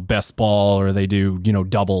 best ball or they do,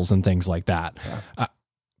 doubles and things like that.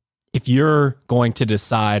 If you're going to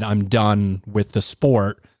decide I'm done with the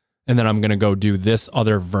sport and then I'm going to go do this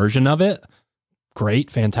other version of it, great,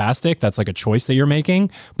 fantastic. That's like a choice that you're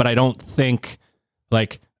making. But I don't think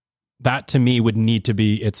like that to me would need to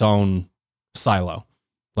be its own silo.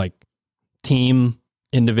 Like team,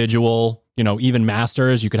 individual, even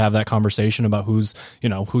masters, you could have that conversation about who's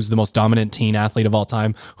the most dominant teen athlete of all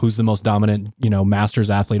time, who's the most dominant, masters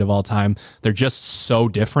athlete of all time. They're just so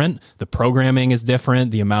different. The programming is different.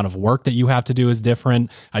 The amount of work that you have to do is different.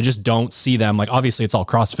 I just don't see them, like obviously it's all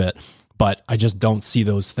CrossFit, but I just don't see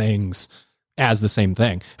those things as the same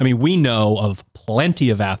thing. I mean, we know of plenty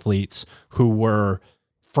of athletes who were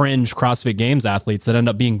fringe CrossFit Games athletes that end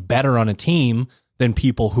up being better on a team than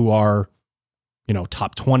people who are,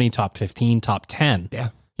 top 20, top 15, top 10. Yeah.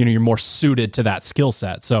 You're more suited to that skill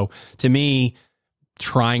set. So to me,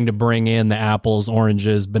 trying to bring in the apples,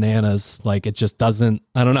 oranges, bananas, like it just doesn't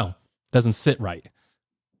sit right.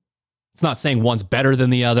 It's not saying one's better than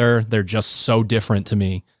the other. They're just so different to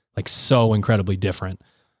me, like so incredibly different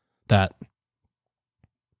that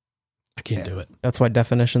I can't do it. That's why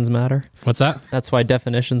definitions matter. What's that? That's why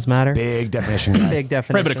definitions matter. Big definition guy. Big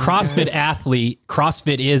definition. Right, but a CrossFit athlete,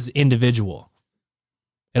 CrossFit is individual.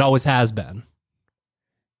 It always has been.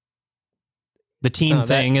 The team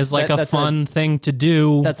thing is like a that's fun thing to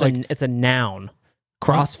do. That's like, it's a noun.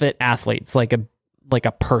 CrossFit athletes, like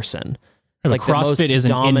a person. But like the most CrossFit is an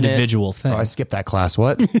dominant- individual thing. Oh, I skipped that class.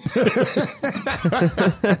 What?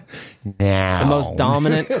 Now. The most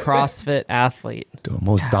dominant CrossFit athlete. The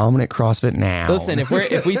most dominant CrossFit now. Listen,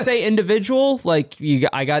 if we say individual, like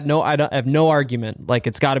I have no argument. Like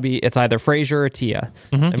it's either Fraser or Tia,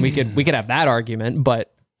 and we could have that argument.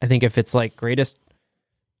 But I think if it's like greatest,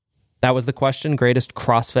 that was the question, greatest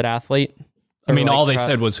CrossFit athlete. I mean, Or, like, all they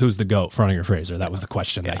said was, who's the GOAT, Froning or Fraser? That was the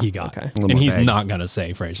question that he got. okay. And he's vague. not going to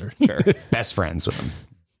say Fraser. Sure. Best friends with him.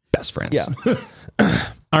 Best friends. Yeah.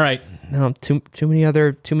 All right. No, too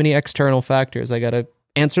many external factors. I got to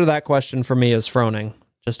answer that question for me as Froning,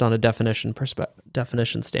 just on a definition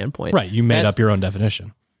standpoint. Right. You made Best- up your own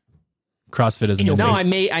definition. CrossFit is an No,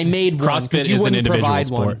 individual. I made one. 'cause CrossFit you is an wouldn't individual provide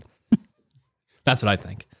sport. one. That's what I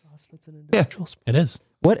think. CrossFit's an individual sport. It is.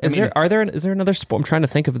 What is there? Is there another sport? I'm trying to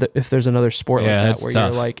think of if there's another sport Yeah, like it's that where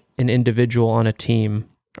tough. you're like an individual on a team,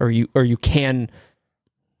 or you can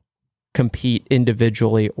compete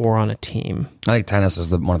individually or on a team. I think tennis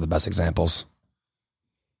is one of the best examples.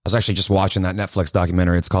 I was actually just watching that Netflix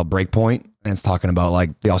documentary. It's called Breakpoint, and it's talking about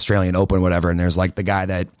like the Australian Open, whatever. And there's like the guy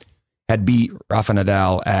that had beat Rafa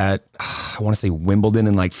Nadal at, I want to say Wimbledon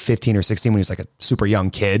in like 15 or 16 when he was like a super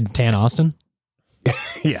young kid. Tan Austin.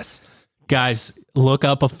 Yes. Guys, look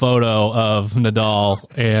up a photo of Nadal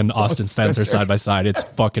and Austin Spencer side by side. It's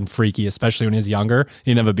fucking freaky, especially when he's younger.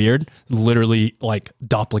 He didn't have a beard. Literally like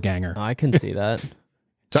doppelganger. I can see that.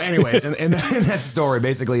 So anyways, in that story,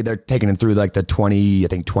 basically they're taking him through like the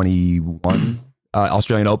 21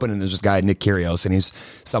 Australian Open, and there's this guy, Nick Kyrgios, and he's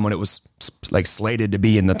someone that was like slated to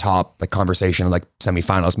be in the top like conversation, like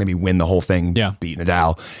semifinals, maybe win the whole thing, Yeah. beat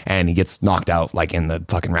Nadal, and he gets knocked out like in the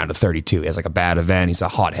fucking round of 32. He has like a bad event. He's a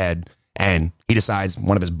hothead, and he decides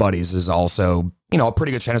one of his buddies is also, you know, a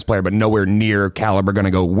pretty good tennis player, but nowhere near caliber, going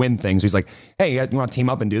to go win things. So he's like, hey, you want to team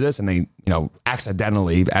up and do this? And they, you know,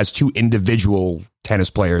 accidentally, as two individual tennis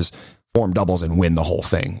players, form doubles and win the whole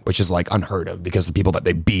thing, which is like unheard of because the people that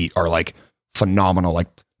they beat are like phenomenal. Like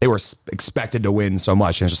they were expected to win so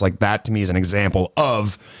much. And it's just like that to me is an example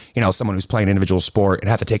of, you know, someone who's playing an individual sport and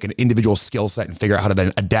have to take an individual skill set and figure out how to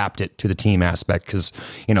then adapt it to the team aspect. Cause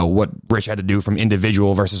you know, what Rich had to do from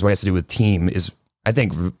individual versus what he has to do with team is, I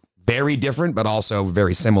think, very different, but also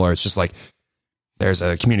very similar. It's just like, there's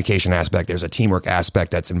a communication aspect. There's a teamwork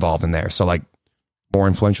aspect that's involved in there. So like more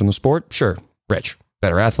influential in the sport. Sure. Rich,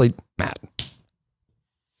 better athlete, Matt.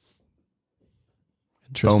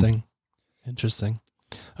 Interesting. Interesting.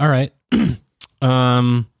 All right.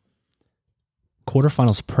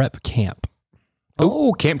 Quarterfinals prep camp.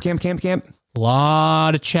 Oh, camp. A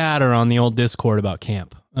lot of chatter on the old Discord about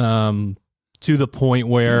camp. To the point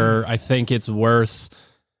where I think it's worth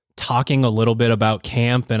talking a little bit about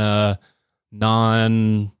camp in a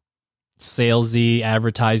non-salesy,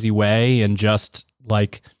 advertising way, and just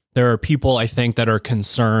like there are people I think that are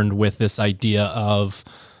concerned with this idea of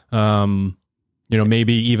you know,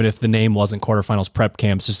 maybe even if the name wasn't quarterfinals prep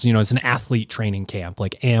camps, just, you know, it's an athlete training camp.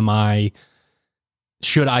 Like,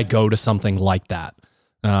 should I go to something like that?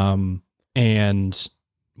 And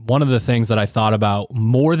one of the things that I thought about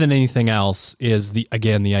more than anything else is the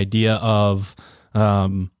idea of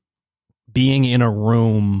being in a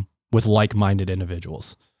room with like-minded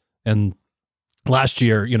individuals. And last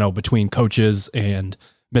year, you know, between coaches and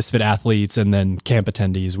Misfit athletes and then camp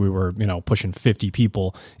attendees, we were, you know, pushing 50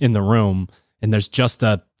 people in the room. And there's just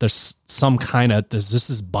there's just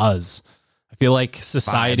this buzz. I feel like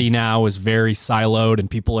society now is very siloed and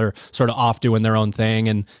people are sort of off doing their own thing.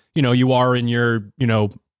 And, you know, you are in your, you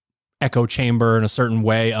know, echo chamber in a certain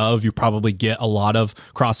way of, you probably get a lot of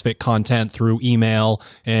CrossFit content through email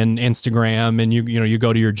and Instagram, and you know, you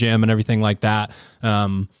go to your gym and everything like that.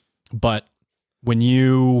 But when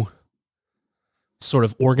you sort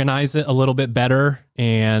of organize it a little bit better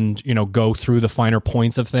and, you know, go through the finer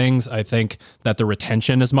points of things, I think that the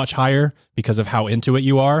retention is much higher because of how into it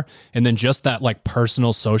you are. And then just that like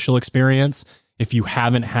personal social experience, if you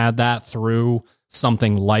haven't had that through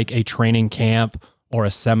something like a training camp or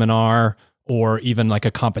a seminar or even like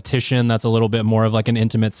a competition that's a little bit more of like an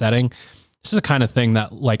intimate setting, this is the kind of thing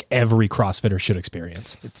that like every CrossFitter should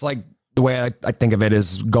experience. It's like the way I think of it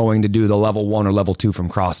is going to do the level 1 or level 2 from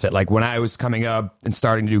CrossFit. Like when I was coming up and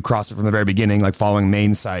starting to do CrossFit from the very beginning, like following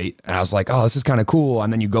main site, and I was like, oh, this is kind of cool.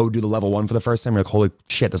 And then you go do the level 1 for the first time. You're like, holy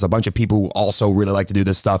shit, there's a bunch of people who also really like to do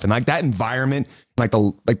this stuff. And like that environment, like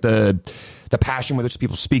the the passion with which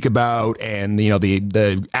people speak about, and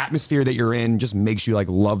the atmosphere that you're in just makes you like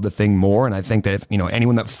love the thing more. And I think that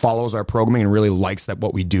anyone that follows our programming and really likes that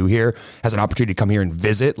what we do here has an opportunity to come here and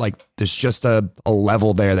visit. Like there's just a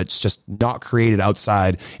level there that's just not created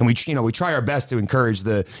outside. And we try our best to encourage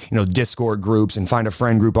the Discord groups and find a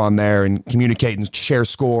friend group on there and communicate and share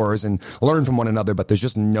scores and learn from one another. But there's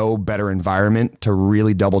just no better environment to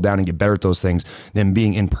really double down and get better at those things than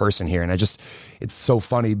being in person here. And it's so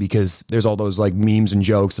funny because there's all those like memes and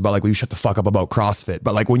jokes about like, well, you shut the fuck up about CrossFit.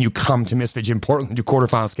 But like when you come to Misfit Gym Portland to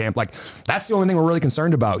quarterfinals camp, like that's the only thing we're really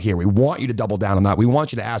concerned about here. We want you to double down on that. We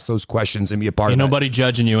want you to ask those questions and be a part of it. Nobody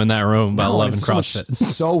judging you in that room about loving CrossFit.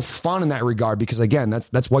 It's so fun in that regard because again,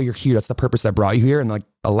 that's why you're here. That's the purpose that brought you here and like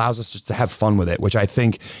allows us just to have fun with it, which I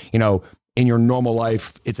think, in your normal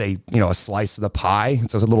life, it's a slice of the pie.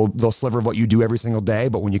 It's a little sliver of what you do every single day.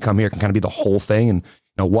 But when you come here, it can kind of be the whole thing. And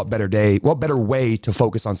what better way to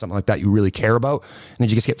focus on something like that you really care about, and then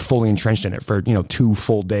you just get fully entrenched in it for 2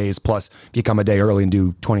 full days. Plus, if you come a day early and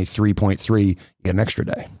do 23.3, you get an extra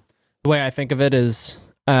day. The way I think of it is,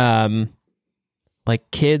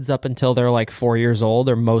 like kids up until they're like 4 years old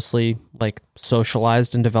are mostly like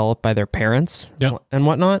socialized and developed by their parents and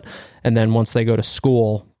whatnot. And then once they go to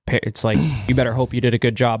school, it's like you better hope you did a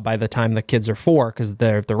good job by the time the kids are 4, because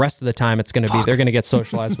the rest of the time it's going to be they're going to get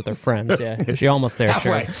socialized with their friends. Yeah, you're almost there.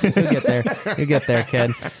 Sure, you get there,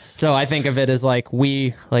 kid. So I think of it as like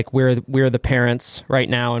we're the parents right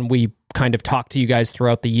now, and we kind of talk to you guys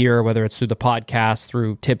throughout the year, whether it's through the podcast,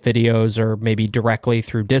 through tip videos, or maybe directly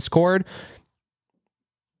through Discord.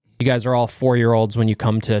 You guys are all 4-year-olds when you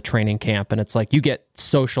come to training camp, and it's like you get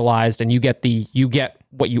socialized and you get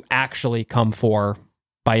what you actually come for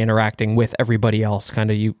by interacting with everybody else.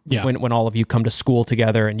 Kind of when all of you come to school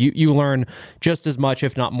together, and you learn just as much,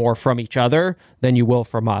 if not more, from each other than you will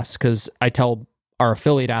from us. Because I tell our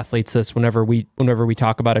affiliate athletes this whenever we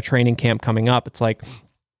talk about a training camp coming up. It's like,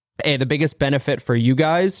 hey, the biggest benefit for you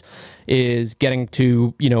guys is getting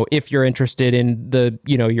to, if you're interested in the,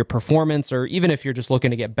 your performance, or even if you're just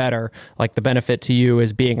looking to get better, like the benefit to you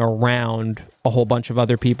is being around a whole bunch of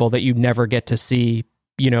other people that you never get to see,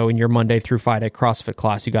 in your Monday through Friday CrossFit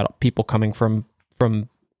class. You got people coming from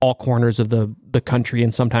all corners of the country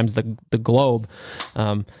and sometimes the globe.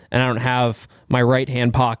 And I don't have my right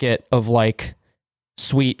hand pocket of like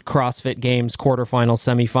sweet CrossFit Games quarterfinals,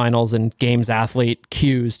 semifinals, and Games athlete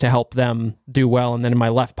cues to help them do well. And then in my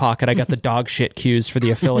left pocket, I got the dog shit cues for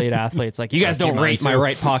the affiliate athletes. Like, you guys don't rate my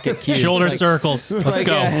right pocket cues. Shoulder circles. Let's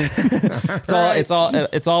go.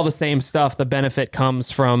 It's all the same stuff. The benefit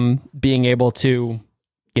comes from being able to,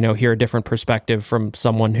 hear a different perspective from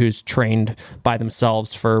someone who's trained by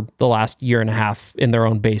themselves for the last year and a half in their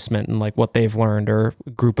own basement, and like what they've learned, or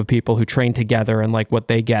a group of people who train together and like what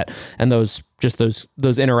they get. And those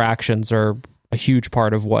interactions are a huge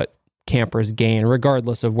part of what campers gain,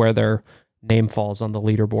 regardless of where their name falls on the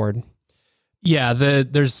leaderboard. Yeah,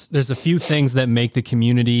 there's a few things that make the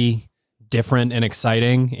community different and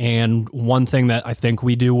exciting. And one thing that I think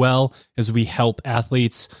we do well is we help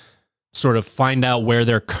athletes sort of find out where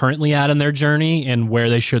they're currently at in their journey and where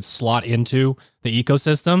they should slot into the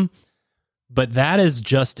ecosystem. But that is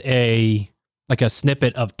just a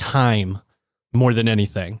snippet of time more than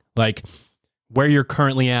anything. Like where you're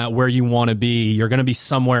currently at, where you want to be, you're going to be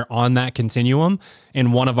somewhere on that continuum.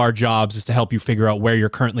 And one of our jobs is to help you figure out where you're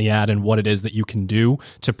currently at and what it is that you can do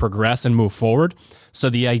to progress and move forward. So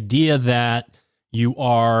the idea that you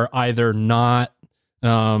are either not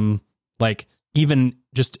even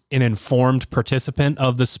just an informed participant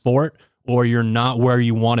of the sport, or you're not where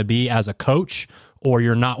you want to be as a coach, or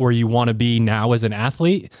you're not where you want to be now as an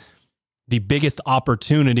athlete, the biggest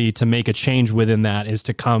opportunity to make a change within that is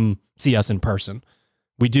to come see us in person.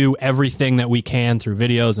 We do everything that we can through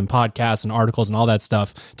videos and podcasts and articles and all that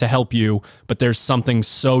stuff to help you, but there's something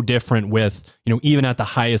so different with, even at the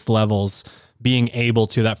highest levels, being able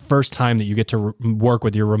to, that first time that you get to work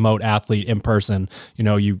with your remote athlete in person,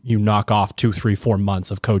 you knock off 2, 3, 4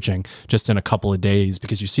 months of coaching just in a couple of days,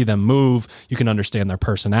 because you see them move, you can understand their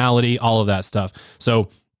personality, all of that stuff. So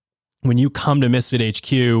when you come to Misfit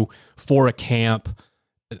HQ for a camp,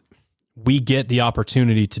 we get the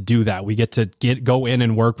opportunity to do that. We get to go in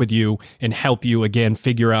and work with you and help you again,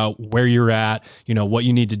 figure out where you're at, what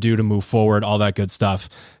you need to do to move forward, all that good stuff.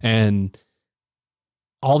 And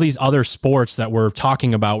all these other sports that we're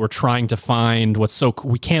talking about, we're trying to find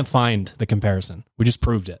we can't find the comparison. We just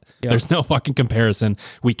proved it. Yep. There's no fucking comparison.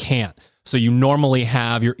 We can't. So you normally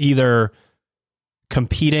you're either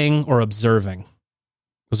competing or observing.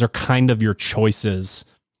 Those are kind of your choices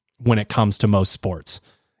when it comes to most sports.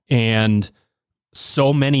 And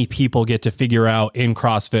so many people get to figure out in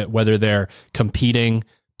CrossFit whether they're competing,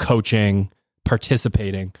 coaching,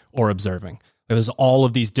 participating, or observing. There's all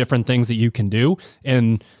of these different things that you can do.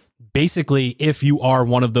 And basically, if you are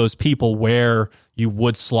one of those people where you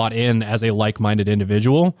would slot in as a like-minded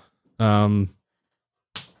individual, I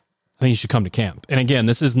think you should come to camp. And again,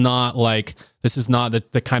 this is not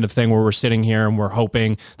the kind of thing where we're sitting here and we're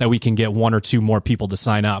hoping that we can get 1 or 2 more people to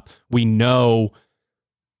sign up. We know,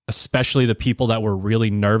 especially the people that were really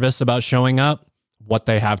nervous about showing up, what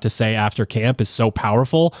they have to say after camp is so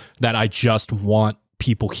powerful that I just want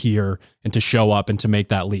people here and to show up and to make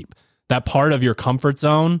that leap. That part of your comfort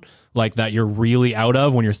zone, like that you're really out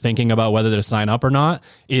of when you're thinking about whether to sign up or not,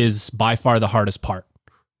 is by far the hardest part.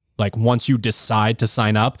 Like once you decide to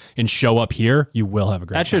sign up and show up here, you will have a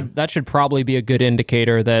great time. That should probably be a good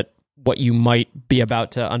indicator that what you might be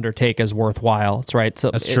about to undertake is worthwhile. It's right.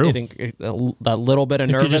 So that's true. That little bit of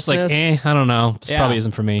nervousness. If you're just like, I don't know. This probably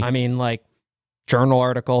isn't for me. I mean, like journal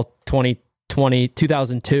article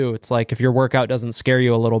 2002. It's like if your workout doesn't scare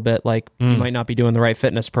you a little bit, like you might not be doing the right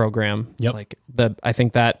fitness program. Yep. Like I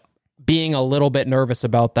think that being a little bit nervous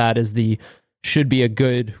about that should be a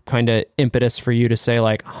good kind of impetus for you to say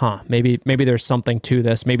like, maybe there's something to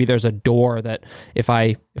this. Maybe there's a door that if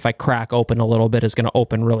I crack open a little bit is going to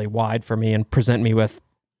open really wide for me and present me with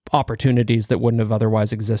opportunities that wouldn't have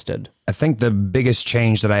otherwise existed. I think the biggest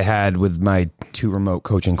change that I had with my 2 remote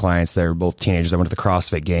coaching clients, they're both teenagers that went to the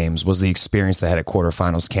CrossFit Games, was the experience they had at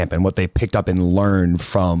quarterfinals camp and what they picked up and learned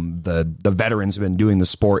from the veterans who've been doing the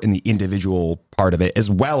sport and the individual part of it, as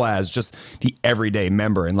well as just the everyday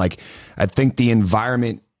member. And like, I think the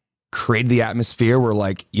environment created the atmosphere where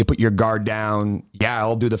like you put your guard down. Yeah,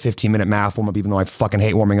 I'll do the 15-minute math warm up, even though I fucking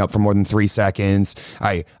hate warming up for more than 3 seconds.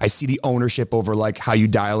 I see the ownership over like how you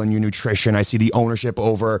dial in your nutrition. I see the ownership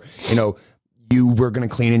over, you were going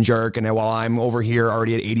to clean and jerk. And then while I'm over here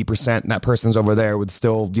already at 80% and that person's over there with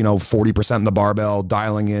still, 40% in the barbell,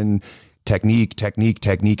 dialing in technique.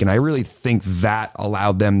 And I really think that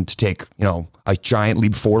allowed them to take, a giant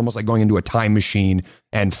leap forward, almost like going into a time machine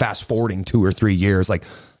and fast forwarding 2 or 3 years. Like,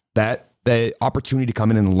 that the opportunity to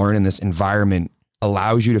come in and learn in this environment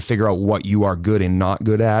allows you to figure out what you are good and not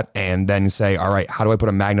good at, and then say, all right, how do I put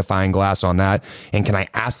a magnifying glass on that? And can I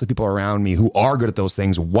ask the people around me who are good at those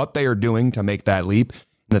things what they are doing to make that leap?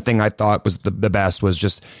 And the thing I thought was the best was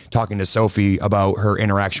just talking to Sophie about her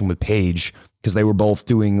interaction with Paige, because they were both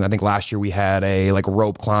doing, I think last year we had a like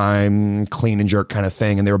rope climb, clean and jerk kind of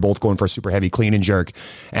thing, and they were both going for a super heavy clean and jerk.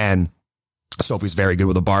 And Sophie's very good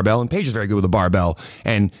with a barbell and Paige is very good with a barbell.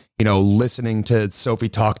 And, listening to Sophie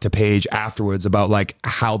talk to Paige afterwards about like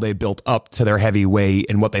how they built up to their heavy weight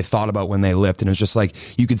and what they thought about when they lift. And it was just like,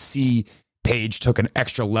 you could see Paige took an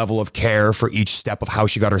extra level of care for each step of how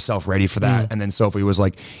she got herself ready for that. And then Sophie was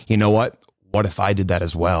like, you know what if I did that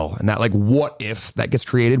as well? And that like, what if that gets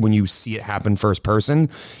created when you see it happen first person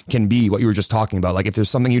can be what you were just talking about. Like if there's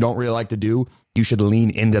something you don't really like to do, you should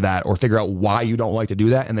lean into that or figure out why you don't like to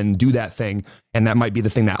do that and then do that thing. And that might be the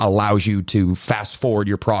thing that allows you to fast forward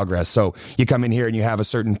your progress. So you come in here and you have a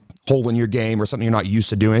certain hole in your game or something you're not used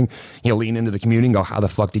to doing, lean into the community and go, how the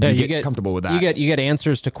fuck did you get comfortable with that? You get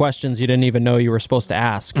answers to questions you didn't even know you were supposed to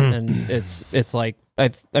ask. And it's like,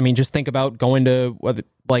 I mean, just think about going to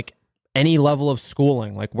like any level of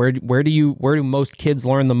schooling. Like where do most kids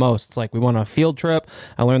learn the most? It's like, we went on a field trip.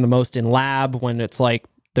 I learned the most in lab when it's like,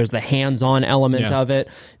 there's the hands-on element of it.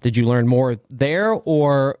 Did you learn more there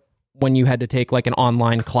or when you had to take like an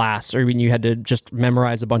online class or when you had to just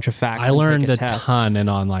memorize a bunch of facts? I learned a ton in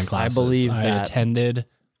online classes. I believe I that. attended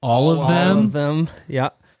all of them.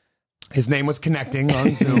 Yeah. His name was Connecting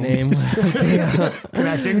on Zoom.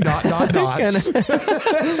 Connecting ...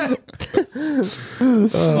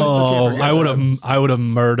 I would have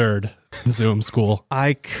murdered Zoom school.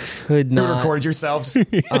 I could not. You record yourself. Just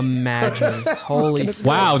imagine. Holy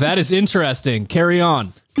wow, that is interesting. Carry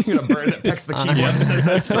on. You're gonna burn that text the keyboard that says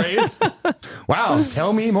this phrase. Wow,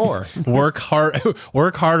 tell me more. Work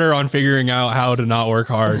harder on figuring out how to not work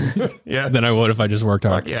hard. Than I would if I just worked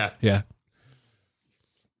hard. Yeah.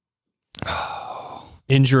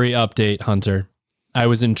 Injury update, Hunter. I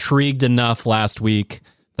was intrigued enough last week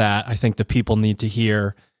that I think the people need to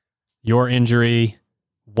hear your injury,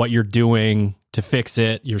 what you're doing to fix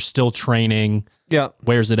it. You're still training. Yeah.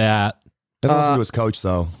 Where's it at? Let's listen to his coach,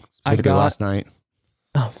 though, specifically last night.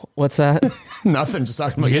 Oh, what's that? Nothing. Just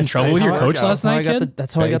talking about you get in trouble with your coach last night, kid?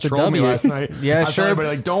 That's how I got the W. Me last night. Yeah, I sure. But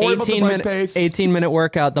like, don't worry about the bike pace. 18-minute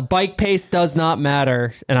workout. The bike pace does not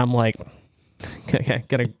matter. And I'm like, Okay, I'm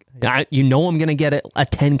gonna get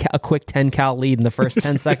a quick 10 cal lead in the first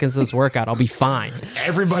 10 seconds of this workout. I'll be fine.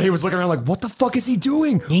 Everybody was looking around like, what the fuck is he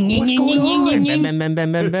doing? What's going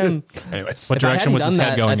on? Bam. Anyways, What direction was his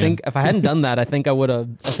head going I think if I hadn't done that, I think I would have.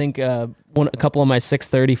 I think a couple of my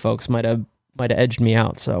 6:30 folks might have edged me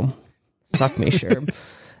out. So suck me, sure.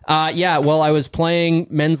 Yeah, well, I was playing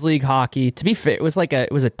men's league hockey. To be fair, it was a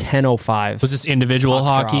 10:05. Was this individual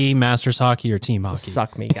hockey, masters hockey, or team hockey?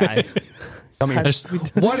 Suck me, guy. tell me,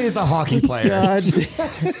 what is a hockey player? God, you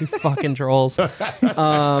fucking trolls.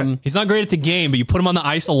 He's not great at the game, but you put him on the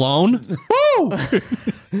ice alone. Woo!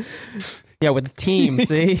 Yeah, with the team.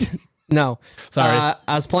 See, no, Sorry.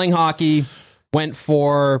 I was playing hockey. Went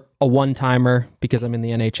for a one-timer because I'm in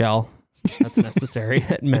the NHL. That's necessary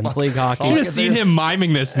at men's league hockey. You should have seen him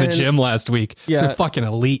miming this in the gym last week. Yeah. It's fucking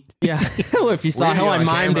elite. Yeah, if you saw how I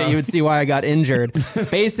mimed it, you would see why I got injured.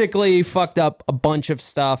 Basically, fucked up a bunch of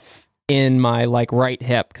stuff in my right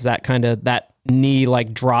hip because that knee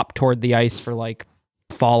dropped toward the ice for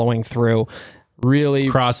following through. Really,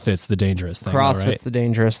 CrossFit's the dangerous thing. CrossFit's right? the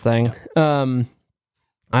dangerous thing. I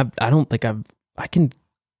don't think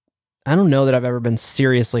I don't know that I've ever been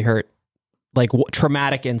seriously hurt.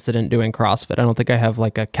 Traumatic incident doing CrossFit. I don't think I have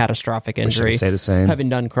a catastrophic injury. Say the same. Having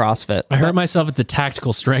done CrossFit. I hurt myself at the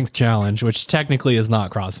tactical strength challenge, which technically is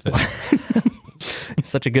not CrossFit.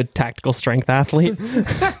 Such a good tactical strength athlete.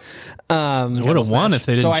 I would have won if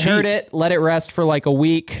they didn't So I cheat. heard it, let it rest for a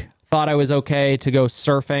week. Thought I was okay to go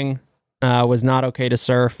surfing. Was not okay to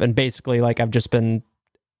surf, and basically I've just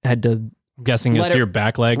had to. I'm guessing it's let it your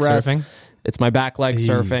back leg rest. surfing. It's my back leg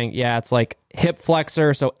surfing. Yeah, it's hip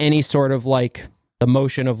flexor. So any sort of the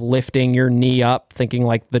motion of lifting your knee up, thinking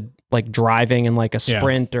driving in a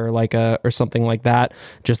sprint or or something like that.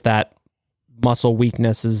 Just that muscle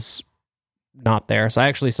weakness is not there. So I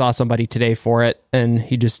actually saw somebody today for it, and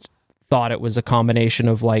he just thought it was a combination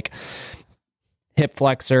of hip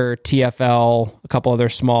flexor, TFL, a couple other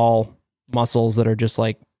small muscles that are just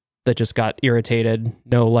that just got irritated.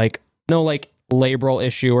 No labral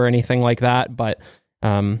issue or anything like that, but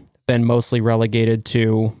been mostly relegated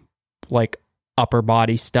to upper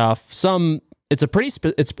body stuff. They're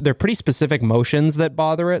pretty specific motions that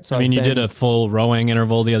bother it. So I mean, you did a full rowing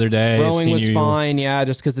interval the other day. Rowing was fine, yeah,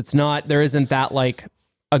 just because there isn't that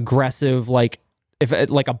aggressive if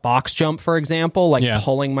a box jump, for example,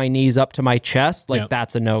 pulling my knees up to my chest,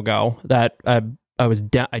 that's a no-go. That I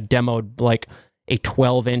demoed a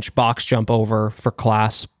 12-inch box jump over for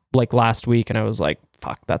class last week, and I was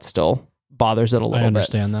fuck, that still bothers it a little bit. I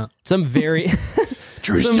understand that. Some very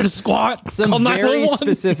Drews did a squat. some very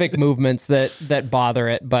specific movements that bother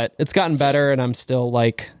it, but it's gotten better, and I'm still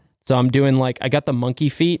so I'm doing I got the monkey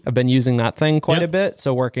feet. I've been using that thing quite a bit,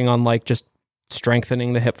 so working on just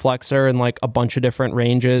strengthening the hip flexor and a bunch of different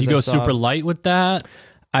ranges. You go super light with that.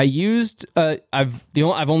 I used I've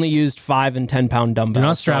only used 5 and 10 pound dumbbells. Do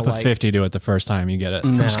not strap a 50 to it the first time you get it.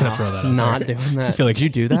 I'm just gonna throw that out Not there. doing that. I feel like Did you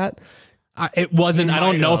do that? It wasn't. I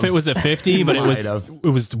don't know if it was a 50, but it Might have.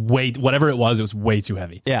 was way whatever it was way too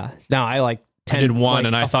heavy. Yeah. No, I 10. I did one,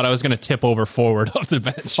 and I thought I was gonna tip over forward off the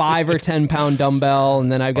bench. 5 or 10 pound dumbbell, and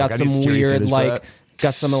then I've got I some need security weird footage for that.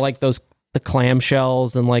 got some of those the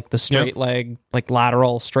clamshells and the straight leg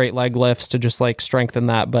lateral straight leg lifts to just strengthen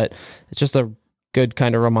that. But it's just a good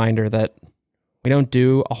kind of reminder that we don't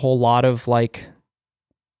do a whole lot of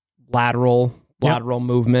lateral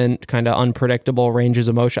movement, kind of unpredictable ranges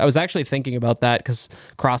of motion. I was actually thinking about that because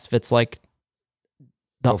CrossFit's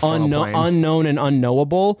the unknown and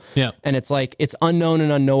unknowable. Yeah. And it's it's unknown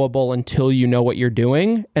and unknowable until you know what you're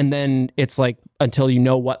doing. And then it's until you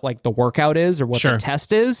know what the workout is or what the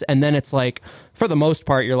test is. And then it's for the most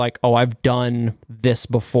part, you're oh, I've done this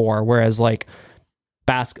before. Whereas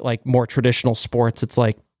more traditional sports, it's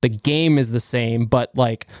the game is the same, but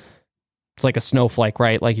it's a snowflake,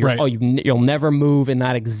 right? You'll never move in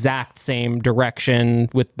that exact same direction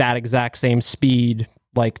with that exact same speed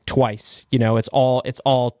twice. It's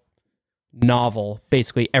all novel.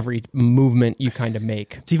 Basically, every movement you kind of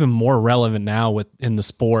make. It's even more relevant now in the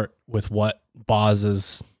sport with what Boz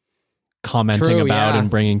is commenting about and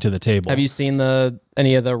bringing to the table. Have you seen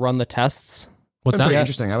any of the run the tests? What's Pretty that?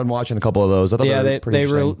 interesting. I've been watching a couple of those. I thought they were pretty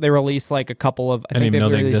interesting. They released a couple of. I think even know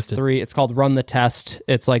they they released existed. 3. It's called Run the Test.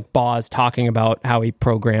 It's Boz talking about how he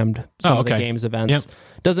programmed some of the games events. Yep.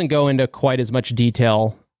 Doesn't go into quite as much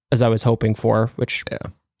detail as I was hoping for, which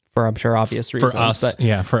for I'm sure obvious reasons. For us, but,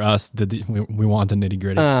 we want the nitty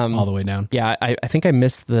gritty all the way down. Yeah, I think I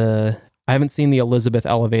missed the I haven't seen the Elizabeth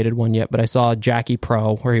elevated one yet, but I saw Jackie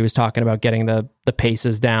Pro where he was talking about getting the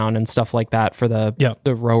paces down and stuff like that for the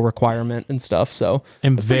row requirement and stuff. So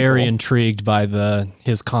I'm very intrigued by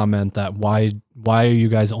his comment that why are you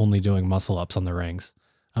guys only doing muscle ups on the rings?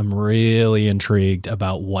 I'm really intrigued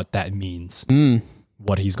about what that means.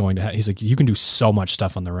 What he's going to have. He's like, you can do so much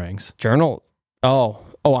stuff on the rings. Journal. Oh,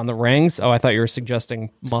 on the rings? Oh, I thought you were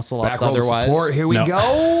suggesting muscle ups Back roll otherwise. Support. Here we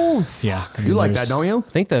go. Yeah. You like that, don't you?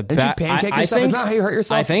 I think the Didn't you pancake yourself? Isn't that how you hurt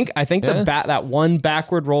yourself? I think that one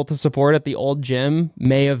backward roll to support at the old gym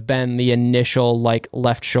may have been the initial like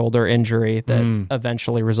left shoulder injury that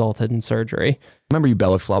eventually resulted in surgery. Remember you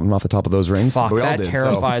belly flopping off the top of those rings? Fuck, We all that did,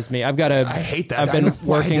 terrifies me. I hate that. I've been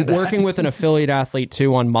working with an affiliate athlete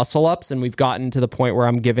too on muscle ups, and we've gotten to the point where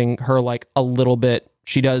I'm giving her like a little bit.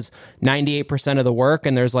 She does 98% of the work,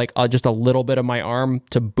 and there's like just a little bit of my arm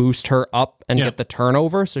to boost her up and get the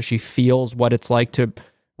turnover, so she feels what it's like to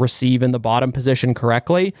receive in the bottom position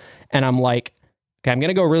correctly. And I'm like, okay, I'm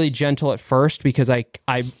gonna go really gentle at first because you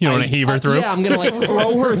don't want to heave her through. Yeah, I'm gonna like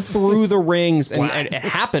throw her through the rings, and it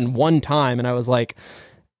happened one time, and I was like,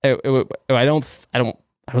 I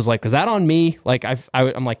was like, is that on me? Like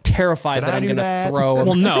I'm like terrified that I'm gonna throw.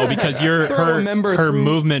 Well, no, because her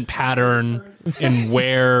movement pattern and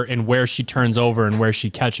where she turns over and where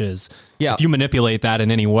she catches. Yeah. If you manipulate that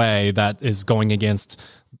in any way, that is going against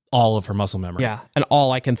all of her muscle memory. Yeah, and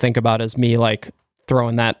all I can think about is me like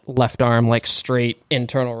throwing that left arm like straight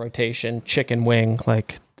internal rotation chicken wing.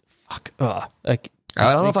 Like, fuck. Like.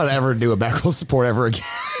 I don't know if I'd ever do a back roll support ever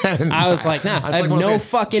again. I was like, nah, I have no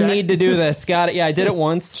fucking need to do this. Got it. Yeah, I did it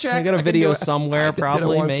once. Check. I got a video somewhere,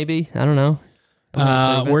 probably, maybe. I don't know.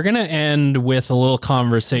 We're going to end with a little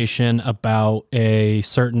conversation about a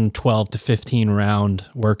certain 12 to 15 round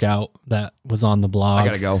workout that was on the blog.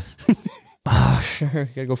 I gotta go. Sure.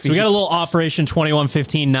 Gotta go. So we got a little Operation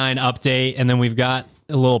 21-15-9 update, and then we've got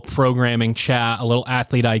a little programming chat, a little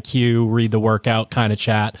athlete IQ, read the workout kind of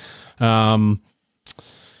chat.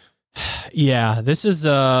 Yeah, this is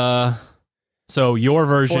so your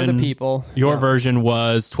version for the people. Your version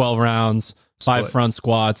was 12 rounds, 5 front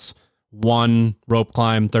squats, 1 rope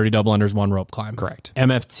climb, 30 double unders, 1 rope climb. Correct.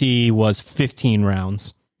 MFT was 15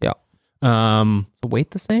 rounds. Yeah. The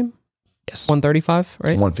weight the same? Yes. 135,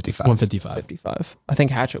 right? 155. 155. 55. I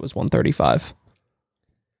think Hatchet was 135.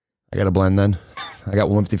 I got a blend then. I got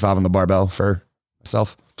 155 on the barbell for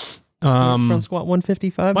myself. Front squat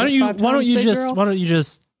 155. Why don't you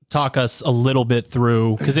just talk us a little bit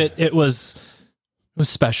through, because it was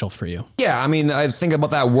special for you. Yeah, I mean, I think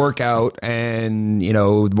about that workout, and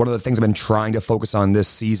one of the things I've been trying to focus on this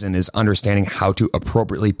season is understanding how to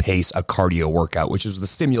appropriately pace a cardio workout, which is the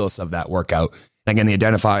stimulus of that workout. And again, the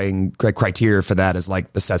identifying criteria for that is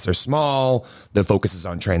like the sets are small, the focus is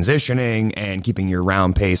on transitioning and keeping your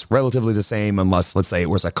round pace relatively the same, unless, let's say, it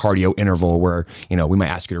was a cardio interval where we might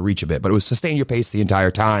ask you to reach a bit, but it was sustain your pace the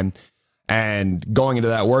entire time. And going into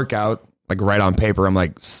that workout, like right on paper, I'm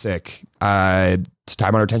like, sick. Time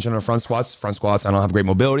under tension on front squats. Front squats, I don't have great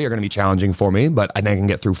mobility, are going to be challenging for me, but I think I can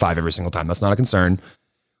get through 5 every single time. That's not a concern.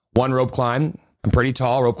 1 rope climb. I'm pretty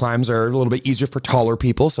tall. Rope climbs are a little bit easier for taller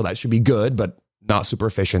people, so that should be good, but not super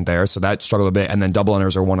efficient there. So that struggled a bit. And then double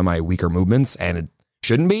unders are one of my weaker movements, and it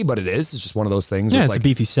shouldn't be, but it is. It's just one of those things. Yeah, it's like a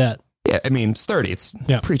beefy set. Yeah, I mean, it's 30. It's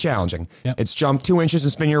pretty challenging. Yep. It's jump 2 inches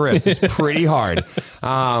and spin your wrist. It's pretty hard.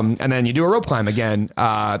 And then you do a rope climb again.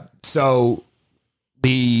 So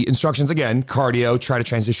the instructions, again, cardio, try to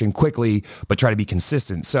transition quickly, but try to be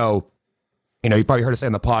consistent. So, you probably heard us say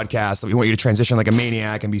on the podcast that we want you to transition like a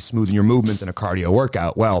maniac and be smooth in your movements in a cardio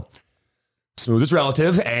workout. Well, smooth is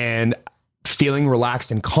relative, and feeling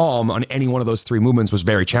relaxed and calm on any one of those 3 movements was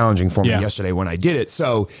very challenging for me yesterday when I did it.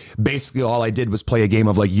 So basically all I did was play a game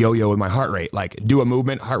of like yo-yo with my heart rate, like do a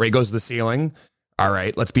movement, heart rate goes to the ceiling. All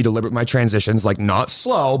right, let's be deliberate with my transitions, like not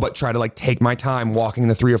slow, but try to like take my time walking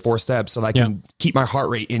the 3 or 4 steps so that I can keep my heart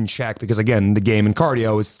rate in check. Because again, the game in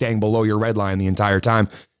cardio is staying below your red line the entire time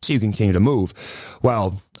so you can continue to move.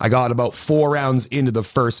 Well, I got about 4 rounds into the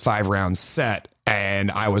first 5 round set,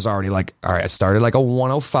 and I was already like, all right, I started like a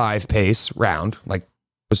 105 pace round. Like, it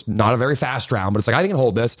was not a very fast round, but it's like, I can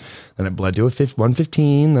hold this. Then it bled to a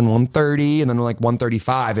 115, then 130, and then like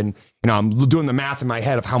 135. And, I'm doing the math in my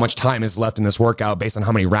head of how much time is left in this workout based on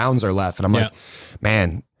how many rounds are left. And I'm like,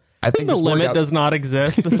 man, I think the this limit workout does not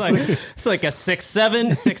exist. It's like a 6-7,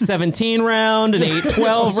 6-17 round, an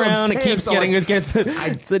 8-12 round. It keeps getting,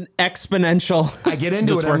 it's an exponential. I get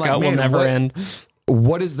into this it. I'm workout like, man, will never end.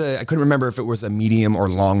 what is I couldn't remember if it was a medium or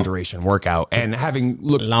long duration workout. And having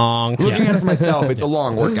looking at it for myself, it's a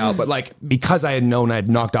long workout. But like, because I had known I'd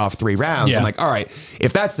knocked off 3 rounds, I'm like, all right,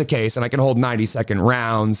 if that's the case and I can hold 90-second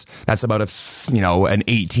rounds, that's about an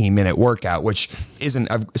 18-minute workout, which isn't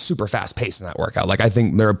a super fast pace in that workout. Like, I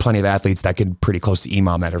think there are plenty of athletes that could pretty close to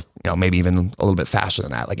EMOM that are, maybe even a little bit faster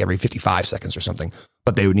than that, like every 55 seconds or something.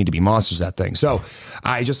 But they would need to be monsters, that thing. So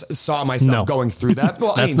I just saw myself going through that.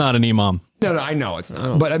 Well, That's not an EMOM. No, I know it's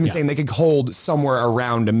not. But I'm saying they could hold somewhere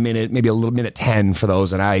around a minute, maybe a little minute 10 for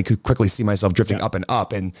those. And I could quickly see myself drifting up and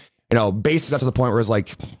up. And, basically got to the point where it's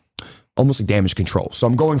like almost like damage control. So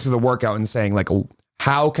I'm going through the workout and saying like,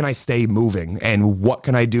 how can I stay moving? And what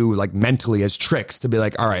can I do like mentally as tricks to be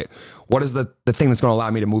like, all right, what is the thing that's going to allow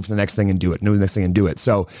me to move to the next thing and do it, do the next thing and do it?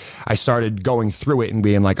 So I started going through it and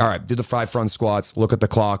being like, all right, do the 5 front squats, look at the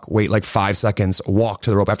clock, wait like 5 seconds, walk to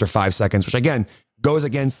the rope after 5 seconds, which again, goes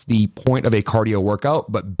against the point of a cardio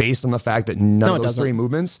workout, but based on the fact that none of those 3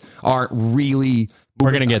 movements aren't really... We're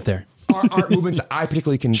going to get there. aren't movements that I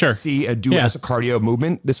particularly can see and do as a cardio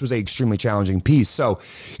movement. This was an extremely challenging piece. So,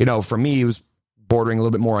 for me, it was bordering a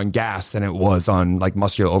little bit more on gas than it was on like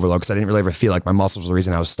muscular overload, because I didn't really ever feel like my muscles were the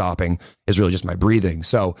reason I was stopping. Is really just my breathing.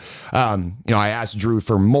 So, I asked Drew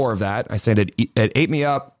for more of that. I said it ate me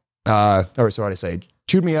up, or so what did I say?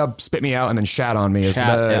 Chewed me up, spit me out, and then shat on me is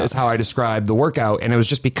how I described the workout. And it was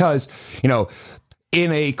just because,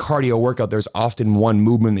 in a cardio workout, there's often one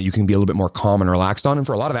movement that you can be a little bit more calm and relaxed on. And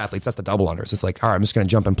for a lot of athletes, that's the double unders. It's like, all right, I'm just going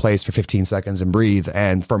to jump in place for 15 seconds and breathe.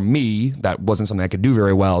 And for me, that wasn't something I could do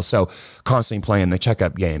very well. So constantly playing the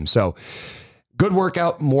checkup game. So good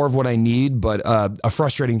workout, more of what I need, but a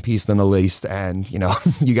frustrating piece than the least. And,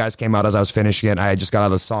 you guys came out as I was finishing it. I had just got out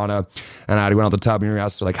of the sauna and I went out the tub and you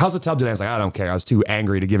guys were like, how's the tub today? I was like, I don't care. I was too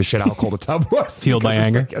angry to give a shit how cold the tub was. Fueled by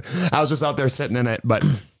anger. I was just out there sitting in it. But,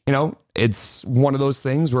 it's one of those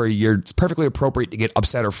things where it's perfectly appropriate to get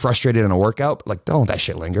upset or frustrated in a workout. But like, don't let that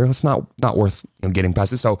shit linger. It's not worth getting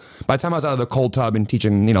past it. So by the time I was out of the cold tub and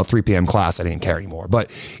teaching, 3 p.m. class, I didn't care anymore.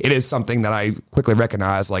 But it is something that I quickly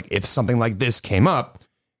recognized. Like if something like this came up,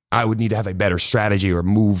 I would need to have a better strategy or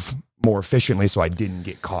move more efficiently so I didn't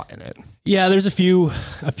get caught in it. Yeah, there's a few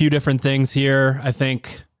different things here. I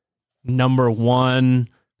think number one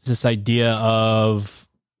is this idea of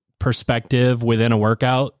perspective within a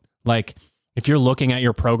workout. Like if you're looking at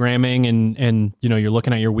your programming and you're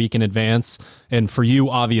looking at your week in advance, and for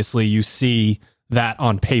you, obviously you see that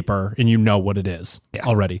on paper and you know what it is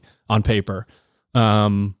already on paper.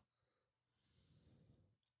 Does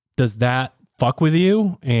that fuck with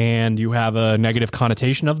you and you have a negative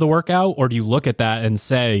connotation of the workout? Or do you look at that and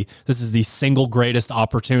say, this is the single greatest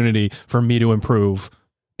opportunity for me to improve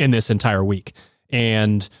in this entire week?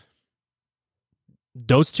 And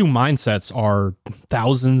those two mindsets are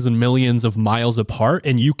thousands and millions of miles apart,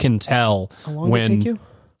 and you can tell how long did it take you?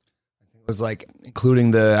 It was like,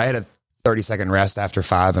 including I had a 30-second rest after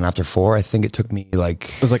 5 and after 4. I think it took me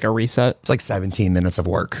it was like a reset. It's like 17 minutes of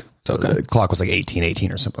work. So the clock was like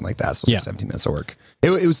 18 or something like that. So it was like 17 minutes of work.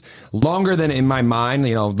 It was longer than in my mind,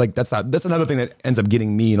 like that's another thing that ends up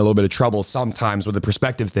getting me in a little bit of trouble sometimes with the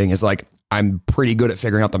perspective thing is like, I'm pretty good at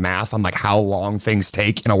figuring out the math on like how long things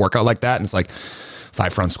take in a workout like that. And it's like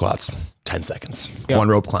 5 front squats, 10 seconds, 1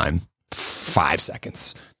 rope climb, 5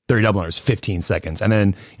 seconds, 30 double unders, 15 seconds, and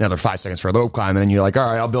then another 5 seconds for a rope climb. And then you're like, all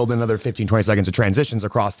right, I'll build another 15, 20 seconds of transitions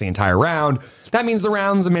across the entire round. That means the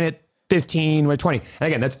round's a minute 15 or 20. And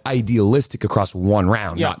again, that's idealistic across one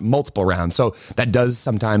round, not multiple rounds. So that does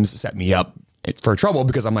sometimes set me up for trouble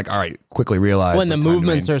because I'm like, all right, quickly realize when the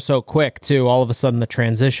movements are so quick too, all of a sudden the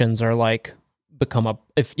transitions are like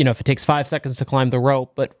if it takes 5 seconds to climb the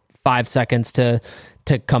rope, but 5 seconds to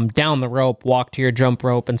come down the rope, walk to your jump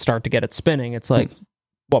rope and start to get it spinning. It's like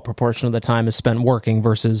what proportion of the time is spent working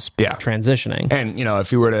versus transitioning. And,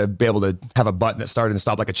 if you were to be able to have a button that started and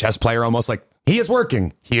stopped like a chess player, almost like he is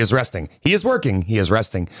working, he is resting, he is working, he is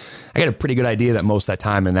resting. I got a pretty good idea that most of that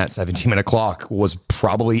time in that 17-minute clock was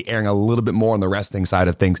probably airing a little bit more on the resting side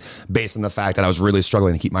of things based on the fact that I was really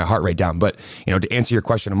struggling to keep my heart rate down. But, to answer your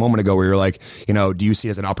question a moment ago where you're like, do you see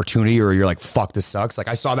it as an opportunity or you're like, fuck, this sucks? Like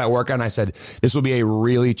I saw that workout and I said, this will be a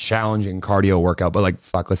really challenging cardio workout, but like,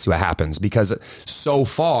 fuck, let's see what happens. Because so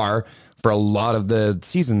far, for a lot of the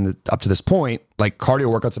season up to this point, like cardio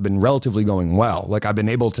workouts have been relatively going well. Like I've been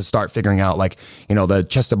able to start figuring out like, the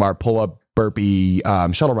chest to bar pull up burpee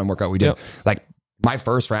shuttle run workout we did. Like my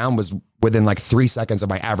first round was within like 3 seconds of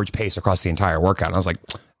my average pace across the entire workout. And I was like,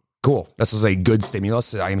 cool, this is a good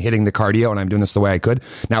stimulus. I am hitting the cardio and I'm doing this the way I could.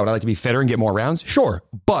 Now, would I like to be fitter and get more rounds? Sure.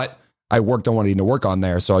 But I worked on what I need to work on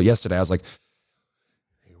there. So yesterday I was like,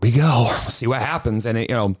 here we go. See what happens.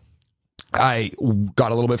 And I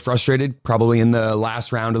got a little bit frustrated probably in the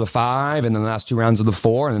last round of the 5 and then the last 2 rounds of the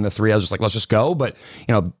 4 and then the 3. I was just like, let's just go. But,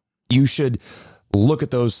 you should look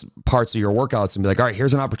at those parts of your workouts and be like, all right,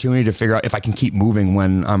 here's an opportunity to figure out if I can keep moving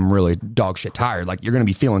when I'm really dog shit tired. Like, you're going to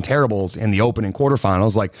be feeling terrible in the open and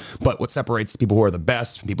quarterfinals. Like, but what separates the people who are the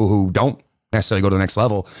best from people who don't necessarily go to the next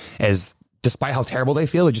level is, despite how terrible they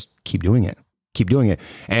feel, they just keep doing it. Keep doing it.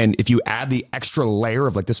 And if you add the extra layer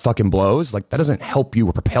of like, this fucking blows, like, that doesn't help you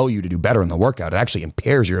or propel you to do better in the workout. It actually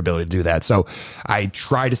impairs your ability to do that. So I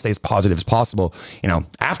try to stay as positive as possible.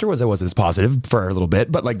 Afterwards I wasn't as positive for a little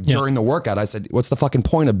bit, but during the workout, I said, what's the fucking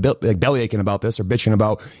point of belly aching about this or bitching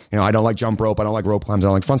about, I don't like jump rope. I don't like rope climbs. I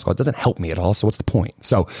don't like front squat. It doesn't help me at all. So what's the point?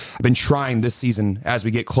 So I've been trying this season, as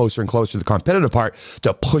we get closer and closer to the competitive part,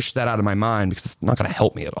 to push that out of my mind because it's not going to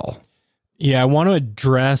help me at all. Yeah, I want to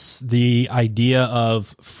address the idea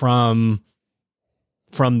of from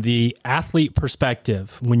the athlete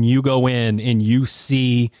perspective, when you go in and you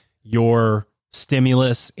see your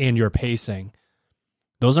stimulus and your pacing,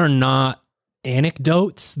 those are not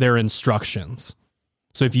anecdotes, they're instructions.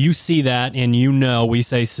 So if you see that and we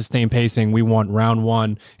say sustained pacing, we want round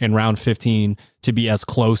 1 and round 15 to be as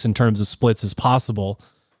close in terms of splits as possible.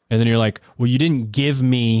 And then you're like, well, you didn't give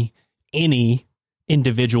me any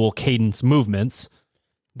individual cadence movements,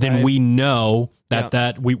 then right. We know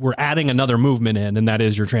that we're adding another movement in, and that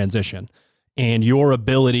is your transition. And your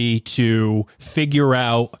ability to figure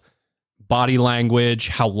out body language,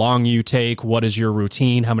 how long you take, what is your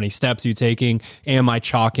routine, how many steps you taking, am I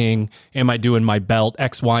chalking, am I doing my belt,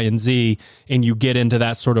 X, Y, and Z, and you get into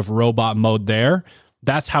that sort of robot mode there.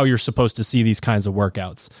 That's how you're supposed to see these kinds of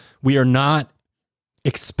workouts. We are not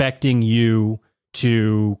expecting you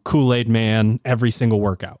to Kool-Aid man every single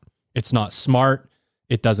workout. It's not smart.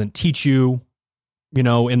 It doesn't teach you,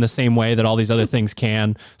 in the same way that all these other things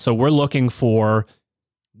can. So we're looking for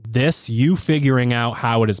you figuring out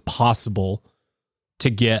how it is possible to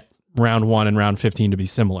get round 1 and round 15 to be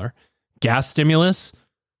similar. Gas stimulus,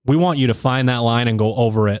 we want you to find that line and go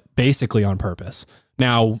over it basically on purpose.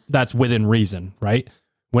 Now, that's within reason, right?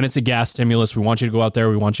 When it's a gas stimulus, we want you to go out there.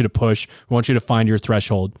 We want you to push. We want you to find your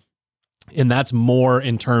threshold. And that's more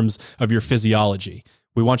in terms of your physiology.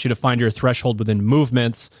 We want you to find your threshold within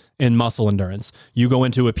movements and muscle endurance. You go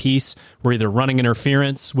into a piece, we're either running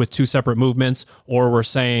interference with 2 separate movements, or we're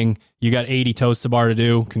saying you got 80 toes to bar to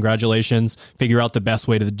do. Congratulations. Figure out the best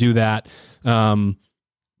way to do that.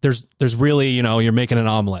 There's really, you're making an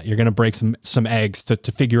omelet. You're going to break some eggs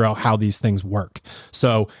to figure out how these things work.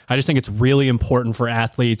 So I just think it's really important for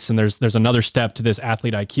athletes. And there's another step to this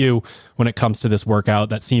athlete IQ when it comes to this workout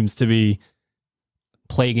that seems to be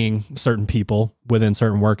plaguing certain people within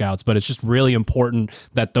certain workouts. But it's just really important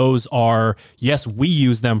that those are, yes, we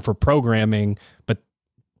use them for programming, but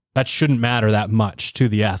that shouldn't matter that much to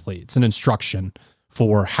the athlete. It's an instruction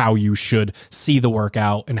for how you should see the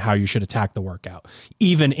workout and how you should attack the workout,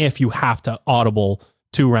 even if you have to audible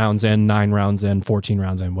 2 rounds in, 9 rounds in, 14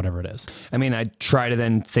 rounds in, whatever it is. I mean, I try to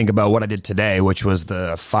then think about what I did today, which was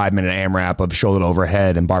the 5-minute AMRAP of shoulder to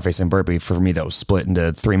overhead and bar face and burpee. For me, that was split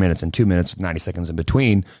into 3 minutes and 2 minutes with 90 seconds in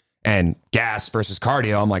between. And gas versus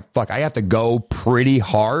cardio, I'm like, fuck, I have to go pretty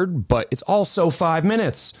hard, but it's also 5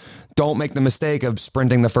 minutes. Don't make the mistake of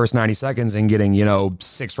sprinting the first 90 seconds and getting,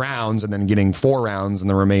 6 rounds and then getting 4 rounds in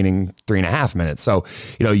the remaining 3.5 minutes. So,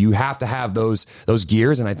 you have to have those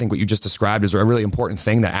gears. And I think what you just described is a really important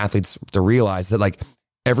thing that athletes have to realize, that like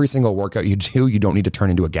every single workout you do, you don't need to turn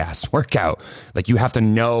into a gas workout. Like, you have to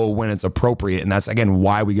know when it's appropriate. And that's, again,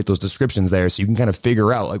 why we get those descriptions there. So you can kind of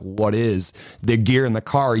figure out like what is the gear in the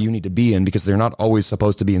car you need to be in, because they're not always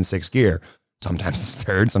supposed to be in 6th gear. Sometimes it's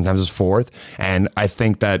 3rd, sometimes it's 4th. And I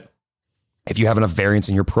think that if you have enough variance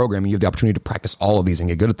in your program, you have the opportunity to practice all of these and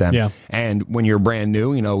get good at them. Yeah. And when you're brand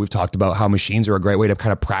new, we've talked about how machines are a great way to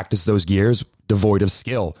kind of practice those gears devoid of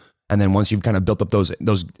skill. And then once you've kind of built up those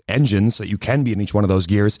engines so that you can be in each one of those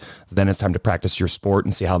gears, then it's time to practice your sport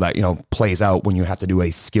and see how that, plays out when you have to do a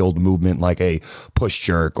skilled movement like a push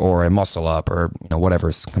jerk or a muscle up or,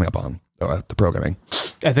 whatever's coming up on the programming.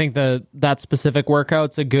 I think that specific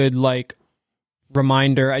workout's a good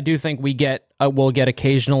reminder. I do think we'll get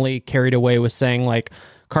occasionally carried away with saying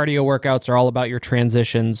cardio workouts are all about your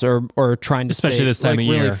transitions or trying to especially stay, this time of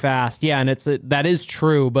really year fast. Yeah, and that is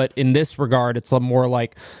true, but in this regard, it's more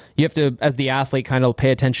like you have to, as the athlete, kind of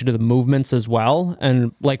pay attention to the movements as well.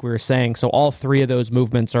 And like we were saying, so all 3 of those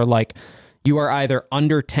movements are you are either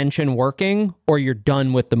under tension working or you're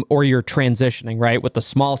done with them, or you're transitioning, right? With the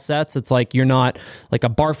small sets, it's you're not like a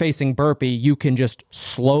bar facing burpee. You can just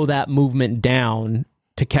slow that movement down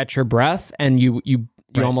to catch your breath, and you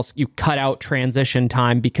You Right. you cut out transition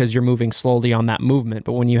time because you're moving slowly on that movement.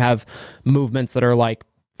 But when you have movements that are like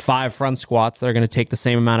 5 front squats that are going to take the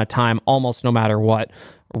same amount of time almost no matter what,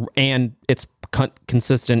 and it's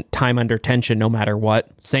consistent time under tension no matter what.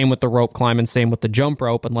 Same with the rope climb and same with the jump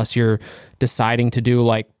rope, unless you're deciding to do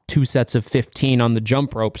like 2 sets of 15 on the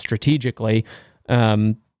jump rope strategically.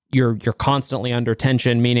 You're constantly under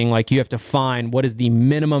tension, meaning like you have to find what is the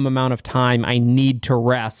minimum amount of time I need to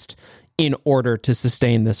rest in order to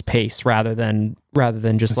sustain this pace, rather than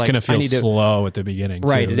just It's like going to I feel need to. slow at the beginning.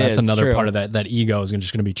 Right, Too. it That's is, another true. part of that ego is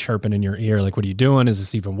just going to be chirping in your ear. Like, what are you doing? Is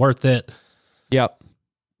this even worth it? Yep.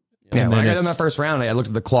 Yeah, And when I then got in it's- that first round, I looked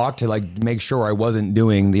at the clock to like make sure I wasn't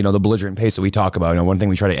doing, the belligerent pace that we talk about. One thing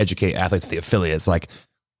we try to educate athletes, the affiliates, like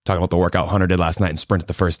talking about the workout Hunter did last night and sprinted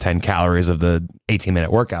the first 10 calories of the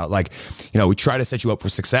 18-minute workout. Like, we try to set you up for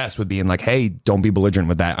success with being like, hey, don't be belligerent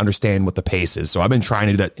with that. Understand what the pace is. So I've been trying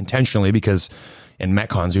to do that intentionally because in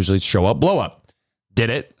Metcons usually show up, blow up. Did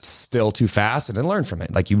it, still too fast, and then learn from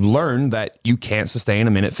it. Like you learn that you can't sustain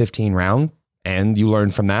a minute 15 round. And you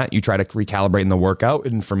learn from that. You try to recalibrate in the workout.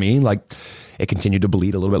 And for me, like it continued to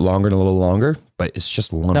bleed a little bit longer and a little longer, but it's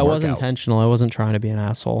just one That workout. was intentional. I wasn't trying to be an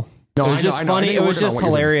asshole. No, It was I know, just I know. I funny. think It you're was working on just what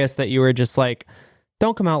you're doing. hilarious that you were just like,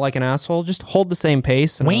 don't come out like an asshole. Just hold the same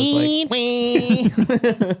pace. And I was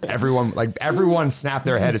like, Everyone snapped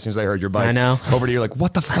their head as soon as they heard your bike. I know. Over to you, like,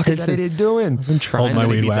 what the fuck is that idiot doing? Hold my And then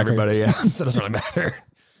he weed beats whacker. everybody. Yeah, so it doesn't really matter.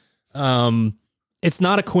 It's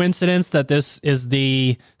not a coincidence that this is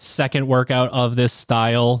the second workout of this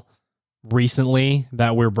style recently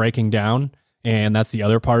that we're breaking down. And that's the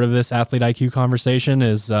other part of this athlete IQ conversation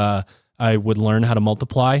is I would learn how to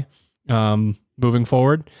multiply moving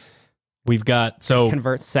forward. We've got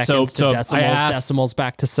convert seconds to I decimals, asked- decimals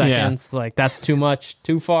back to seconds. Like that's too much,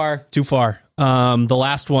 too far. Too far. The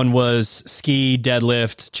last one was ski,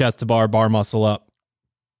 deadlift, chest to bar, bar muscle up.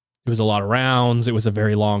 It was a lot of rounds. It was a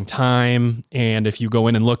very long time. And if you go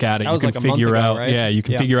in and look at it, That you was can like a month figure ago, out, right? yeah, you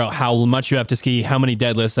can Yeah. figure out how much you have to ski, how many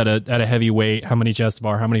deadlifts at a heavy weight, how many chest to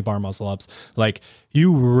bar, how many bar muscle ups. Like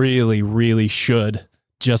you really, really should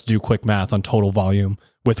just do quick math on total volume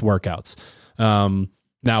with workouts.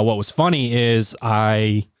 Now, what was funny is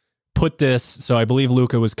I put this, so I believe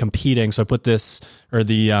Luca was competing. So I put this, or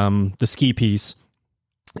the ski piece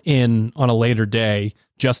in on a later day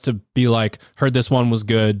just to be like, heard this one was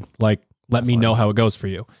good. Like, let me know how it goes for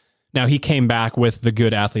you. Now he came back with the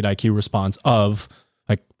good athlete IQ response of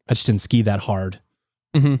like, I just didn't ski that hard.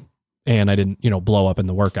 Mm-hmm. And I didn't, blow up in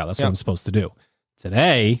the workout. That's what Yep. I'm supposed to do.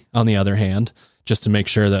 Today, on the other hand, just to make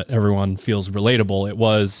sure that everyone feels relatable, it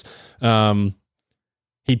was,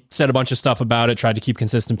 he said a bunch of stuff about it, tried to keep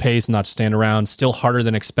consistent pace, not to stand around, still harder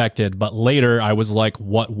than expected. But later I was like,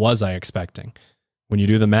 what was I expecting? When you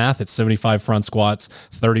do the math, it's 75 front squats,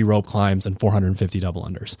 30 rope climbs, and 450 double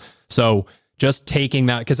unders. So just taking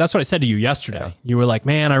that, because that's what I said to you yesterday. Yeah. You were like,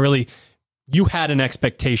 man, you had an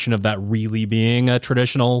expectation of that really being a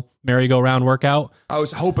traditional merry-go-round workout. I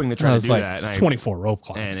was hoping to I try to was do like, that. it's And 24 rope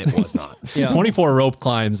and climbs. it was not. Yeah. 24 rope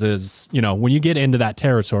climbs is, when you get into that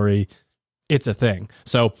territory, it's a thing.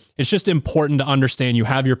 So it's just important to understand you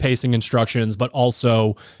have your pacing instructions, but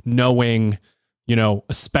also knowing,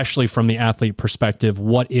 especially from the athlete perspective,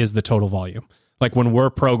 what is the total volume? Like when we're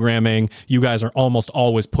programming, you guys are almost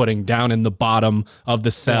always putting down in the bottom of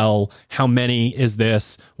the cell, how many is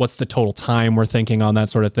this? What's the total time we're thinking on, that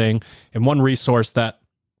sort of thing? And one resource that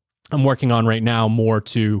I'm working on right now more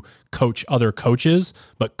to coach other coaches,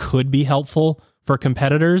 but could be helpful for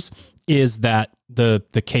competitors is that the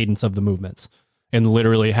cadence of the movements, and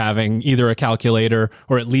literally having either a calculator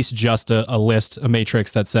or at least just a list, a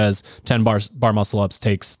matrix that says 10 bar muscle ups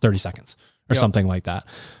takes 30 seconds or something like that.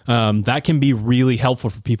 That can be really helpful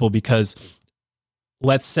for people because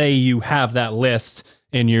let's say you have that list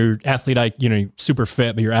and your athlete, you're super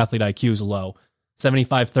fit, but your athlete IQ is low,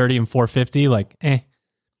 75, 30 and 450, like,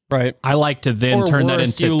 Right. I like to then Or turn that worse,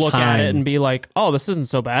 into you look time. at it and be like, oh, this isn't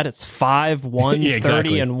so bad. It's 5, 1, Yeah, 30,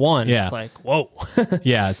 exactly. and 1. Yeah. It's like, whoa.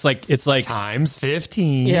 Yeah, it's like Times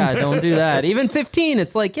 15. Yeah, don't do that. Even 15,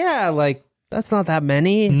 it's like, yeah, like that's not that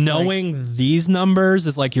many. It's knowing these numbers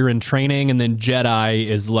is like you're in training, and then Jedi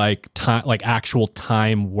is like time, like actual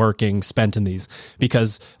time working spent in these,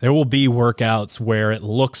 because there will be workouts where it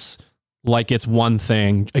looks like it's one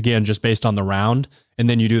thing, again, just based on the round. And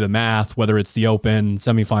then you do the math, whether it's the open,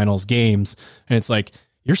 semifinals, games, and it's like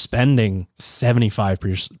you're spending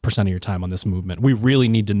 75% of your time on this movement. We really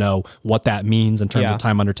need to know what that means in terms Yeah. of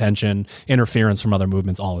time under tension, interference from other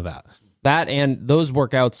movements, all of that. that, and those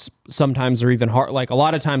workouts sometimes are even hard. Like a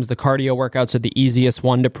lot of times the cardio workouts are the easiest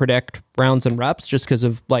one to predict rounds and reps just because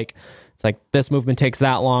of like It's like this movement takes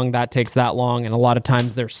that long, that takes that long, and a lot of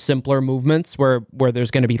times there's simpler movements where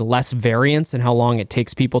there's going to be less variance in how long it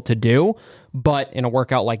takes people to do. But in a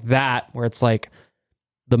workout like that, where it's like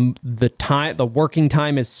the working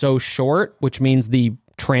time is so short, which means the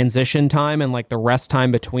transition time and like the rest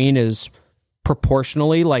time between is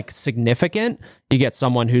proportionally like significant. You get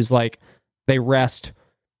someone who's like, they rest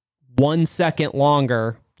 1 second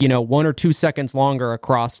longer, 1 or 2 seconds longer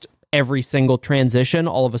across every single transition.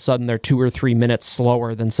 All of a sudden they're 2 or 3 minutes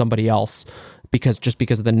slower than somebody else because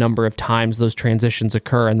of the number of times those transitions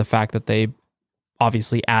occur and the fact that they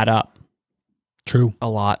obviously add up. True. A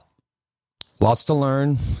lot. Lots to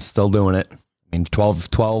learn, still doing it. I mean, 12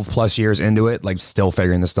 plus years into it, like still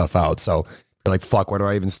figuring this stuff out. So you're like, fuck, where do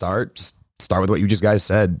I even start? Just start with what you just guys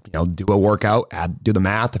said. Do a workout, do the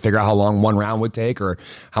math to figure out how long one round would take or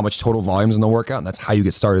how much total volume is in the workout. And that's how you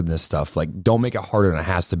get started in this stuff. Like, don't make it harder than it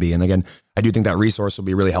has to be. And again, I do think that resource will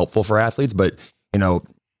be really helpful for athletes. But,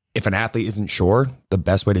 if an athlete isn't sure, the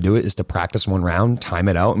best way to do it is to practice one round, time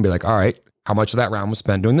it out and be like, all right, how much of that round was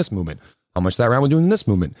spent doing this movement? How much of that round was doing this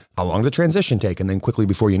movement? How long did the transition take? And then quickly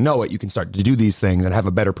before you know it, you can start to do these things and have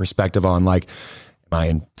a better perspective on like, am I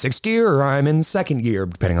in 6th gear or I'm in 2nd gear,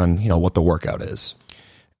 depending on, what the workout is.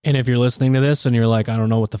 And if you're listening to this and you're like, I don't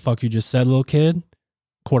know what the fuck you just said, little kid,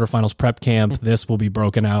 quarterfinals prep camp, this will be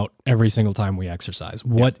broken out every single time we exercise.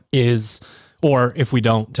 What is, or if we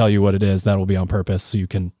don't tell you what it is, that will be on purpose so you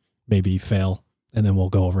can maybe fail. And then we'll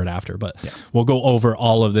go over it after. But we'll go over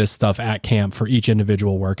all of this stuff at camp for each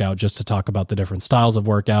individual workout just to talk about the different styles of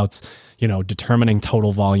workouts, determining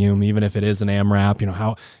total volume, even if it is an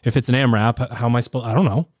AMRAP, if it's an AMRAP, how am I supposed, I don't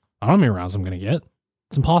know. I don't know how many rounds I'm going to get.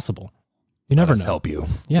 It's impossible. You never know. Help you.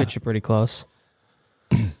 Yeah. Get you pretty close.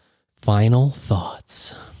 Final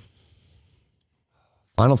thoughts.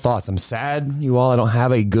 Final thoughts. I'm sad, you all. I don't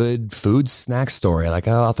have a good food snack story. Like,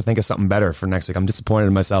 I'll have to think of something better for next week. I'm disappointed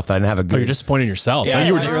in myself that I didn't have a good. Oh, you're disappointed in yourself. Yeah,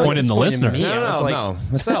 you were I really disappointed in the disappointed in listeners. me. No,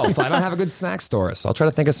 myself. I don't have a good snack story, so I'll try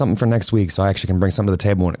to think of something for next week so I actually can bring something to the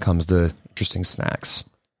table when it comes to interesting snacks.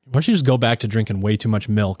 Why don't you just go back to drinking way too much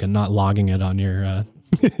milk and not logging it on your...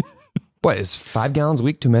 What, is 5 gallons a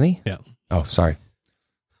week too many? Yeah. Oh, sorry.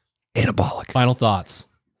 Anabolic. Final thoughts.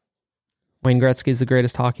 Wayne Gretzky's the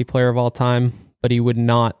greatest hockey player of all time, but he would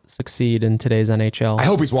not succeed in today's NHL. I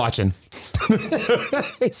hope he's watching.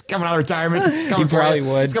 He's coming out of retirement. He's coming He probably for,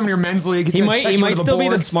 would. He's coming to your men's league. He's He gonna might check you into still be the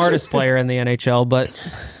boards. smartest player in the NHL, but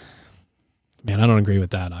Man, I don't agree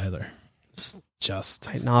with that either.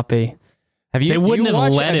 Just might not be. Have you? They wouldn't do you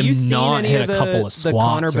have watch- let have him you seen not any hit of a couple of the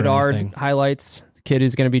Connor squats or Bedard anything. highlights? The kid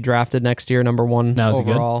who's going to be drafted next year, number 1 Now, is he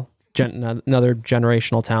good? overall. Another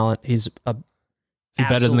generational talent. He's a Is he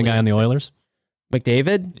better than the guy on the Oilers?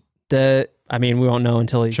 McDavid. We won't know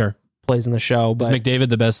until he Sure. plays in the show. Is But McDavid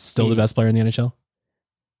the best player in the NHL?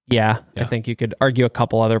 yeah, Yeah. I think you could argue a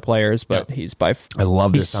couple other players, but he's by I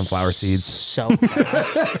love their he's sunflower seeds. so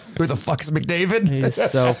fast. Who the fuck is McDavid? He's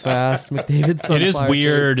so fast. McDavid's It is sunflower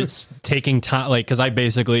weird taking time, like, because I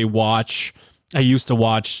used to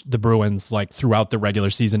watch the Bruins like throughout the regular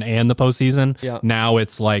season and the postseason. Yeah. Now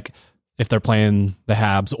it's like if they're playing the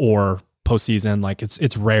Habs or postseason, like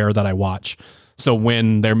it's rare that I watch. So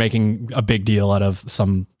when they're making a big deal out of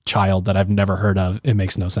some child that I've never heard of, it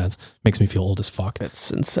makes no sense. Makes me feel old as fuck. It's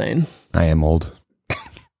insane. I am old. I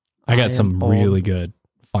I got am some old. really good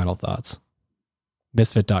final thoughts.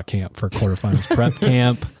 Misfit.camp for quarterfinals prep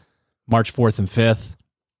camp, March 4th and 5th.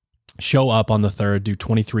 Show up on the 3rd, do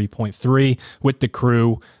 23.3 with the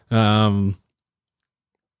crew.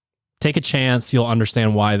 Take a chance. You'll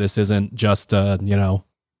understand why this isn't just, why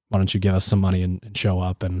don't you give us some money and show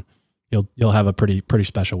up, and you'll have a pretty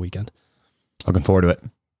special weekend. Looking forward to it. Did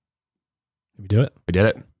we do it? We did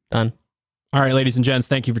it. Done. All right, ladies and gents,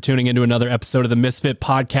 thank you for tuning into another episode of the Misfit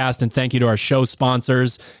Podcast, and thank you to our show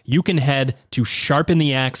sponsors. You can head to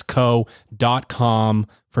sharpentheaxeco.com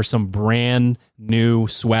for some brand new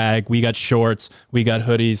swag. We got shorts, we got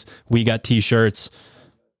hoodies, we got t-shirts.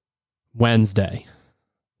 Wednesday.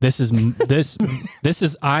 This is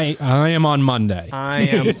I am on Monday. I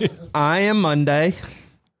am Monday.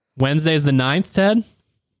 Wednesday is the 9th, Ted?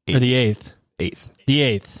 Or the 8th? 8th. The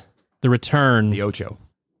 8th. The return The Ocho.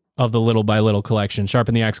 of the Little by Little collection.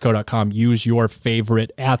 Sharpentheaxeco.com. Use your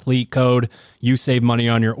favorite athlete code. You save money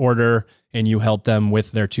on your order, and you help them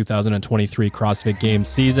with their 2023 CrossFit Games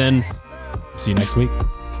season. See you next week.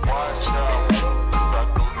 Watch out.